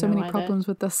 There's so many problems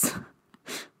with this.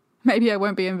 Maybe I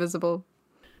won't be invisible.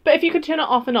 But if you could turn it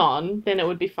off and on, then it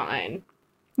would be fine.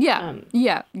 Yeah,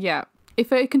 yeah.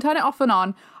 If I can turn it off and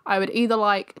on, I would either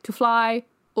like to fly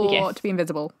or to be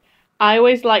invisible. I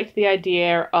always liked the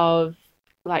idea of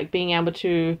like being able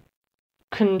to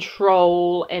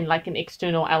control in like an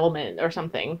external element or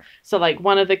something. So like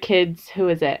one of the kids, who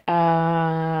is it?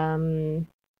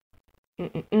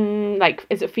 Like,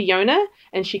 is it Fiona?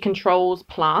 And she controls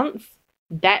plants.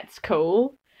 That's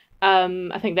cool.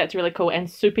 I think that's really cool and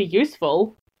super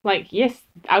useful. Like, yes,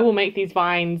 I will make these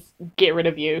vines get rid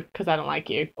of you because I don't like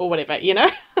you or whatever, you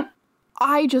know?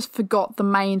 I just forgot the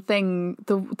main thing,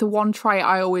 the one trait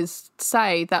I always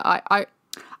say that I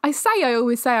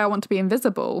always say I want to be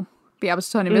invisible, be able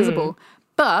to turn invisible,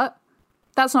 but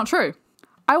that's not true.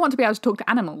 I want to be able to talk to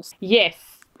animals. Yes,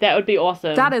 that would be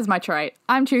awesome. That is my trait.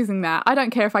 I'm choosing that. I don't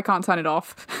care if I can't turn it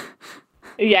off.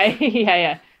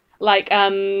 Yeah. Like,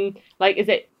 is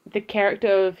it the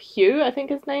character of Hugh, I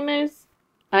think his name is?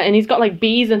 And he's got like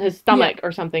bees in his stomach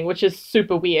or something, which is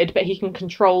super weird, but he can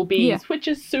control bees, which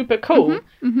is super cool.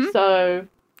 So,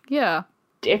 yeah,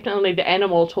 definitely the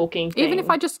animal talking thing. Even if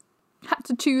I just had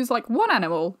to choose like one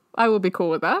animal, I would be cool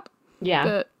with that. Yeah.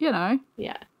 But, you know.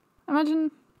 Yeah.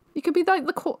 Imagine you could be like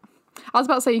the cool... I was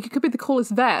about to say you could be the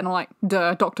coolest vet and I'm like,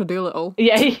 duh, Dr. Dolittle.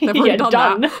 Yeah, they've already done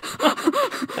done.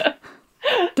 that.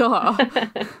 Duh.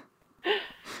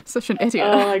 Such an idiot.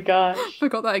 Oh my gosh.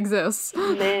 Forgot that exists.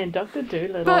 Man, Dr.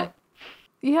 Dolittle. But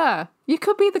yeah, you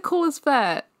could be the coolest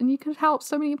vet and you could help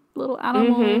so many little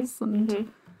animals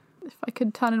and if I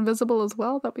could turn invisible as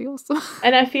well, that'd be awesome.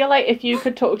 And I feel like if you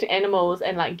could talk to animals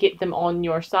and like get them on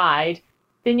your side,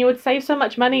 then you would save so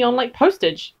much money on like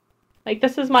postage. Like,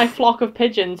 this is my flock of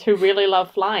pigeons who really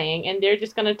love flying and they're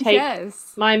just going to take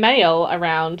my mail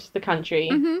around the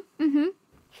country.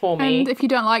 For me. And if you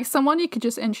don't like someone, you could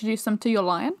just introduce them to your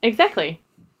lion. Exactly.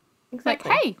 Like,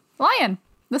 hey, lion,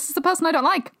 this is the person I don't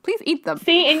like. Please eat them.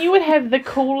 See, and you would have the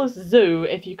coolest zoo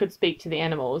if you could speak to the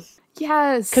animals.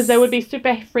 Yes. Because they would be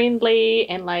super friendly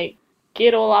and, like,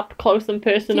 get all up close and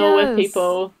personal with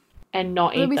people and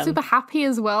not eat them. They'd be super happy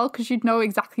as well because you'd know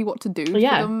exactly what to do for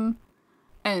them.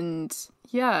 And,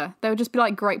 yeah, they would just be,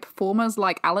 like, great performers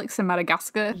like Alex in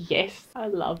Madagascar. Yes, I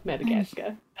love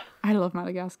Madagascar. I love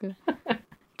Madagascar.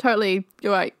 Totally,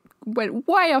 went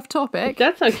way off topic.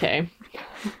 That's okay.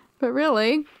 But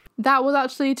really, that was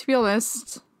actually, to be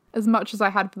honest, as much as I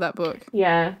had for that book.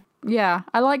 Yeah. Yeah,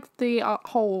 I liked the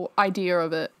whole idea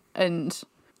of it and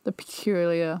the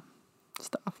peculiar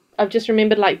stuff. I've just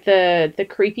remembered, like, the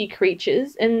creepy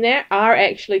creatures in there are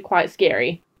actually quite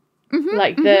scary.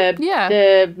 Like,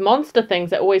 the monster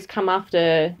things that always come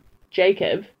after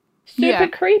Jacob. Super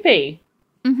creepy.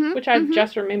 Which I've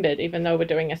just remembered, even though we're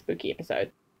doing a spooky episode.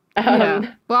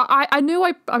 Yeah. Well, I knew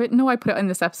I put it in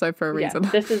this episode for a reason. Yeah,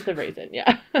 this is the reason,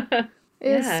 yeah.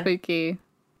 It's spooky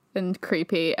and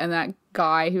creepy, and that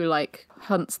guy who, like,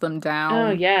 hunts them down.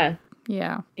 Oh, yeah.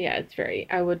 Yeah. Yeah, it's very...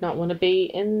 I would not want to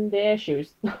be in their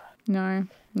shoes. No,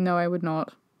 I would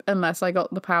not. Unless I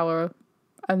got the power,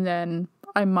 and then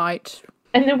I might...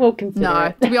 And then we'll consider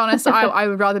it. To be honest, I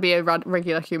would rather be a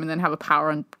regular human than have a power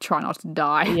and try not to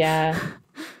die. Yeah,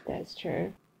 that's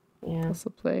true. Yeah.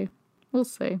 Possibly. We'll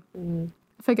see.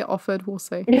 If I get offered, we'll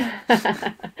see.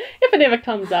 If it ever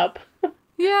comes up.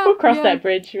 Yeah. We'll cross that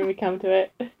bridge when we come to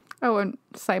it. I won't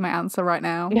say my answer right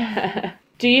now.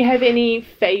 Do you have any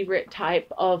favourite type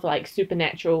of, like,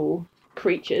 supernatural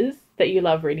creatures that you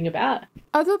love reading about?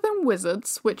 Other than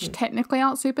wizards, which technically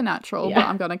aren't supernatural, Yeah. but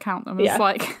I'm going to count them as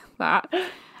like that.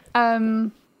 I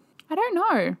don't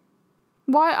know.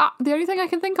 The only thing I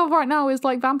can think of right now is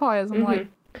like vampires. I'm like,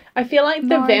 I feel like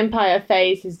the No. vampire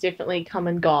phase has definitely come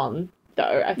and gone,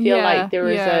 though. I feel Yeah, like there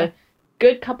was a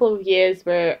good couple of years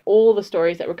where all the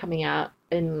stories that were coming out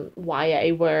in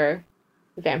YA were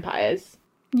vampires.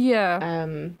 yeah,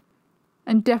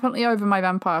 and definitely over my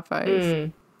vampire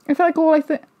phase. I feel like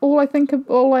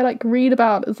all I like read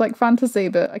about is like fantasy,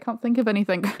 but I can't think of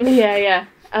anything. Yeah.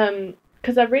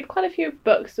 Because I've read quite a few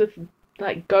books with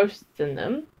like ghosts in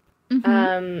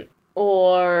them,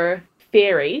 or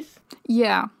fairies.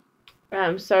 Yeah.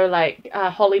 So like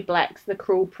Holly Black's The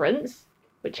Cruel Prince,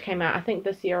 which came out I think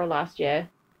this year or last year,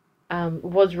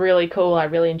 was really cool. I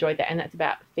really enjoyed that, and that's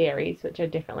about fairies, which are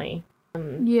definitely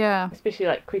Yeah. especially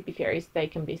like creepy fairies. They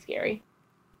can be scary.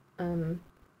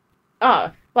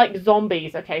 Like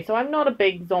zombies. Okay, so I'm not a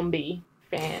big zombie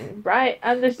fan, right?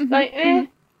 I'm just like,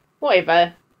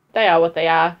 whatever. They are what they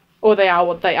are, or they are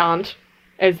what they aren't,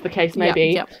 as the case may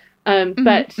be. Yep.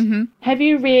 But have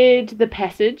you read The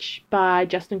Passage by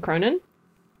Justin Cronin?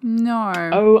 No.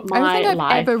 Oh my I don't think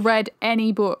life. I've ever read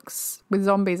any books with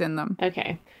zombies in them.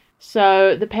 Okay.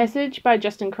 So The Passage by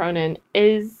Justin Cronin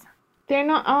they're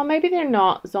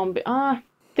not zombie.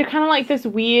 They're kind of like this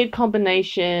weird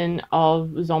combination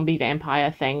of zombie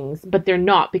vampire things, but they're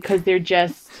not, because they're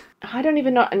just, I don't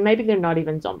even know, and maybe they're not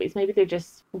even zombies. Maybe they're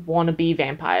just wannabe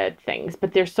vampire things,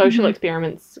 but their social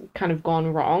experiments kind of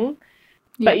gone wrong.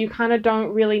 But you kind of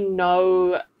don't really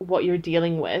know what you're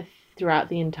dealing with throughout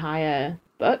the entire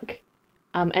book.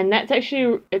 And that's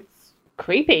actually, it's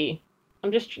creepy.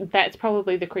 That's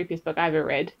probably the creepiest book I've ever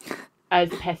read as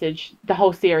The Passage, the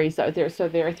whole series. So there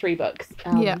are 3 books.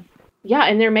 Yeah,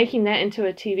 and they're making that into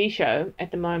a TV show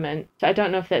at the moment. So I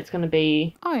don't know if that's going to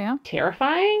be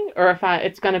terrifying, or if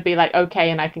it's going to be like, okay,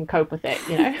 and I can cope with it,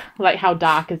 you know? Like, how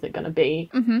dark is it going to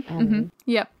be?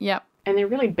 Yep. And they're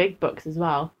really big books as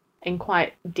well, and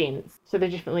quite dense. So they're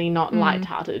definitely not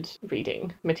light-hearted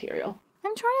reading material.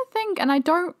 I'm trying to think, and I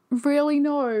don't really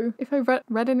know if I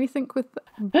read anything with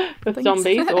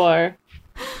zombies or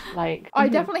like... I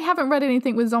definitely haven't read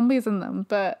anything with zombies in them,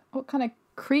 but what kind of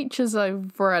creatures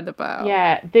I've read about?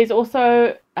 Yeah, there's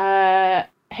also... have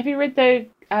you read the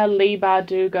Leigh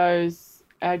Bardugo's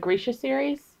Grisha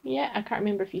series? Yeah, I can't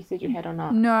remember if you said you had or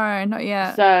not. No, not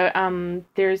yet. So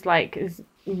there's like this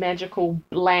magical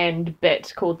bland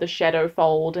bit called the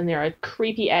Shadowfold, and there are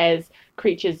creepy as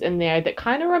creatures in there that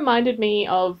kind of reminded me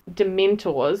of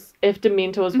Dementors, if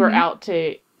Dementors were out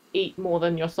to eat more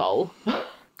than your soul.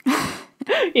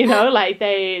 You know, like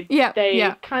they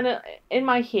kind of, in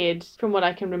my head, from what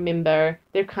I can remember,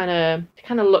 they kind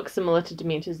of look similar to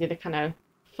Dementors. They're kind of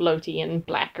floaty and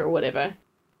black or whatever,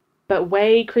 but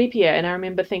way creepier. And I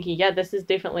remember thinking, yeah, this is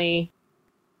definitely,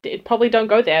 probably don't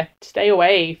go there. Stay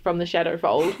away from the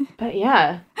Shadowfold. But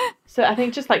yeah, so I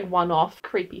think just like one-off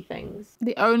creepy things.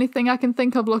 The only thing I can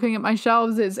think of looking at my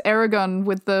shelves is Eragon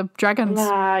with the dragons.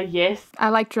 Yes. I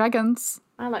like dragons.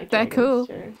 I like They're dragons cool.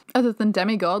 too. Other than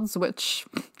demigods, which,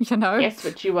 you know. Yes,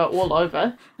 which you were all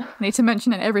over. Need to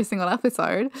mention in every single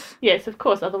episode. Yes, of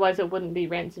course. Otherwise it wouldn't be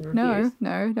rants and reviews.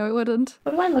 No, it wouldn't.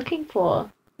 What am I looking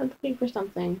for? I'm looking for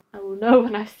something. I will know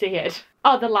when I see it.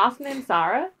 Oh, The Last Name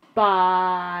Sarah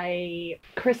by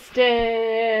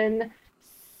Kristen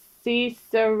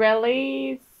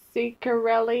Ciccarelli.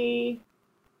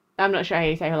 I'm not sure how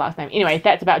you say her last name. Anyway,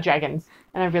 that's about dragons,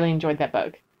 and I really enjoyed that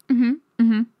book.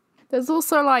 There's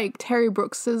also like Terry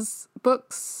Brooks's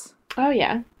books. Oh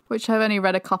yeah. Which I've only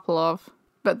read a couple of,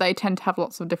 but they tend to have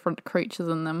lots of different creatures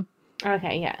in them.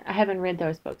 Okay, yeah. I haven't read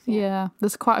those books yet. Yeah,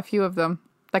 there's quite a few of them.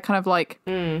 They're kind of like,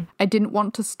 I didn't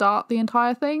want to start the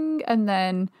entire thing, and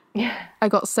then I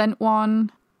got sent one,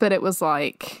 but it was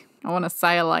like, I want to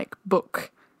say like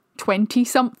book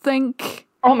 20-something.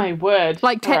 Oh my word.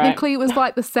 Like technically it was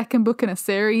like the second book in a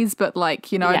series, but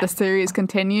like, you know, the series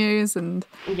continues, and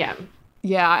yeah,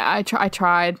 I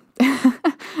tried.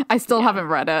 I still haven't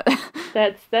read it.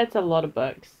 That's a lot of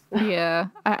books. Yeah,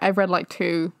 I've read like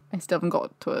 2. I still haven't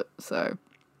got to it, so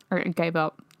I gave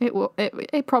up.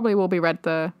 It probably will be read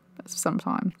there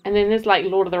sometime. And then there's like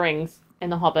Lord of the Rings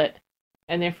and The Hobbit,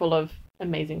 and they're full of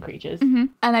amazing creatures. And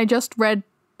I just read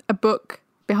a book,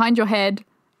 Behind Your Head,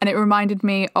 and it reminded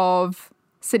me of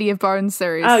City of Bones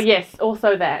series. Oh yes,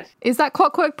 also that. Is that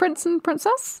Clockwork Prince and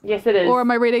Princess? Yes, it is. Or am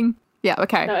I reading? Yeah,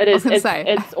 okay. No, it is.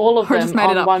 It's all of them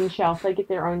on one shelf. They get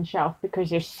their own shelf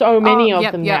because there's so many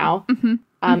of them now.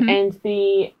 And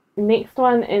the next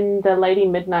one in the Lady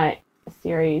Midnight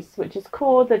series, which is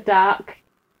called The Dark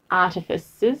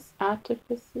Artifices.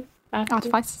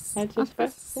 Artifice.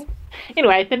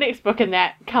 Anyway, the next book in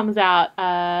that comes out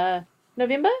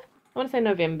November. I want to say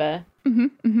November.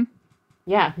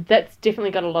 Yeah, that's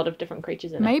definitely got a lot of different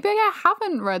creatures in it. Maybe I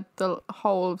haven't read the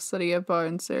whole of City of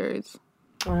Bones series.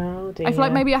 Oh dear. I feel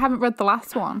like maybe I haven't read the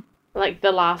last one. Like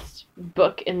the last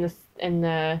book in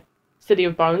the City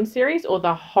of Bones series, or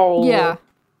the whole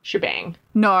shebang?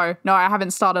 No, I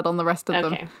haven't started on the rest of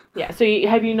them. Okay, yeah. So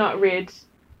have you not read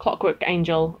Clockwork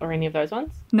Angel or any of those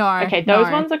ones? No. Okay,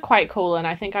 those ones are quite cool, and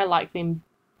I think I like them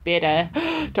better.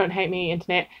 Don't hate me,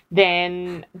 internet.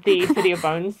 Than the City of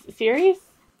Bones series.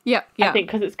 Yeah. I think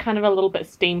because it's kind of a little bit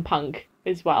steampunk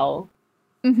as well.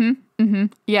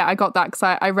 Yeah, I got that because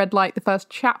I read like the first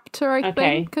chapter, I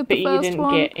think, of the first one. But you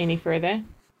didn't get any further?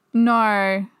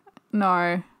 No.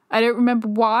 I don't remember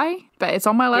why, but it's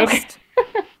on my list.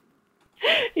 Okay.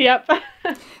 Yep.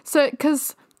 So,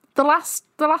 because the last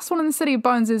one in the City of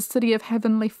Bones is City of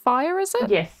Heavenly Fire, is it?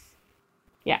 Yes.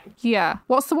 Yeah. Yeah.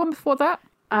 What's the one before that?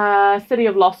 City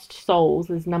of Lost Souls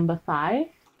is number 5.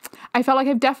 I felt like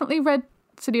I've definitely read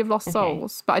City of Lost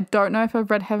Souls, but I don't know if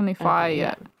I've read Heavenly Fire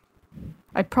yet.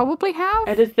 I probably have.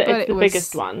 It's the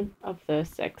biggest one of the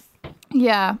 6.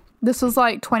 Yeah. This was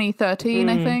like 2013,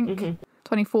 I think.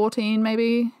 2014,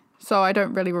 maybe. So I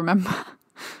don't really remember.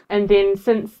 And then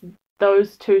since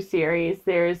those 2 series,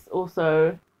 there's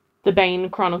also the Bane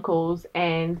Chronicles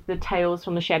and the Tales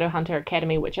from the Shadowhunter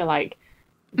Academy, which are like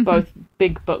both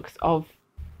big books of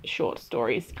short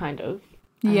stories, kind of.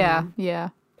 Yeah.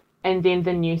 And then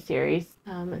the new series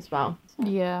as well. So.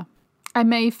 Yeah. I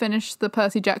may finish the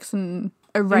Percy Jackson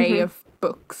array of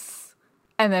books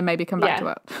and then maybe come back to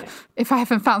it. Yeah. If I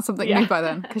haven't found something new by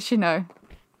then, because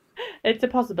It's a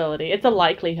possibility. It's a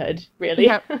likelihood, really.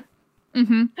 Yep.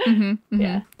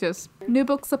 Yeah. Just new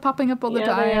books are popping up all the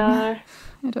time. They are.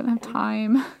 I don't have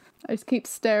time. I just keep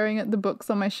staring at the books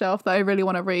on my shelf that I really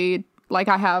want to read. Like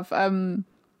I have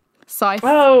Scythe.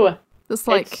 Oh, it's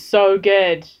like it's so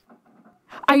good.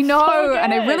 I know,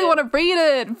 and I really want to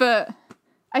read it, but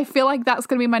I feel like that's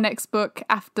going to be my next book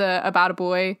after About a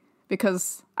Boy,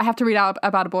 because I have to read out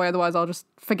About a Boy, otherwise I'll just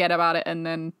forget about it, and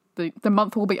then the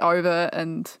month will be over,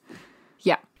 and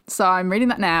yeah. So I'm reading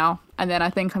that now, and then I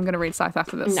think I'm going to read Scythe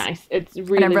after this. Nice. It's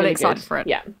really, and I'm really excited for it.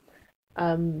 Yeah.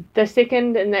 The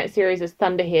second in that series is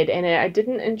Thunderhead, and I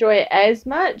didn't enjoy it as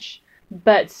much,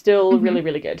 but still really,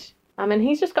 really good. And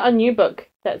he's just got a new book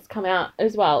that's come out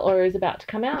as well, or is about to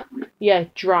come out. Yeah,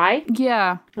 Dry.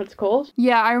 Yeah. That's called.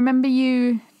 Yeah, I remember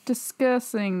you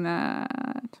discussing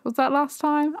that. Was that last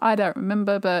time? I don't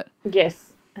remember, but...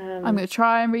 Yes. I'm going to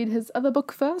try and read his other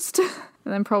book first, and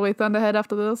then probably Thunderhead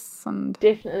after this. And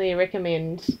definitely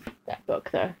recommend that book,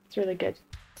 though. It's really good.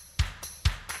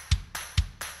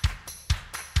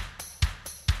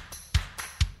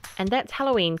 And that's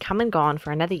Halloween come and gone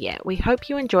for another year. We hope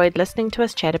you enjoyed listening to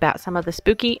us chat about some of the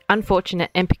spooky,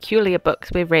 unfortunate, and peculiar books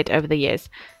we've read over the years.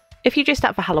 If you dressed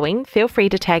up for Halloween, feel free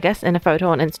to tag us in a photo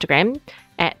on Instagram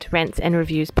at Rants and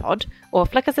Reviews Pod, or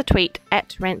flick us a tweet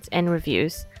at Rants and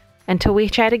Reviews. Until we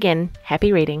chat again,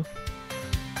 happy reading.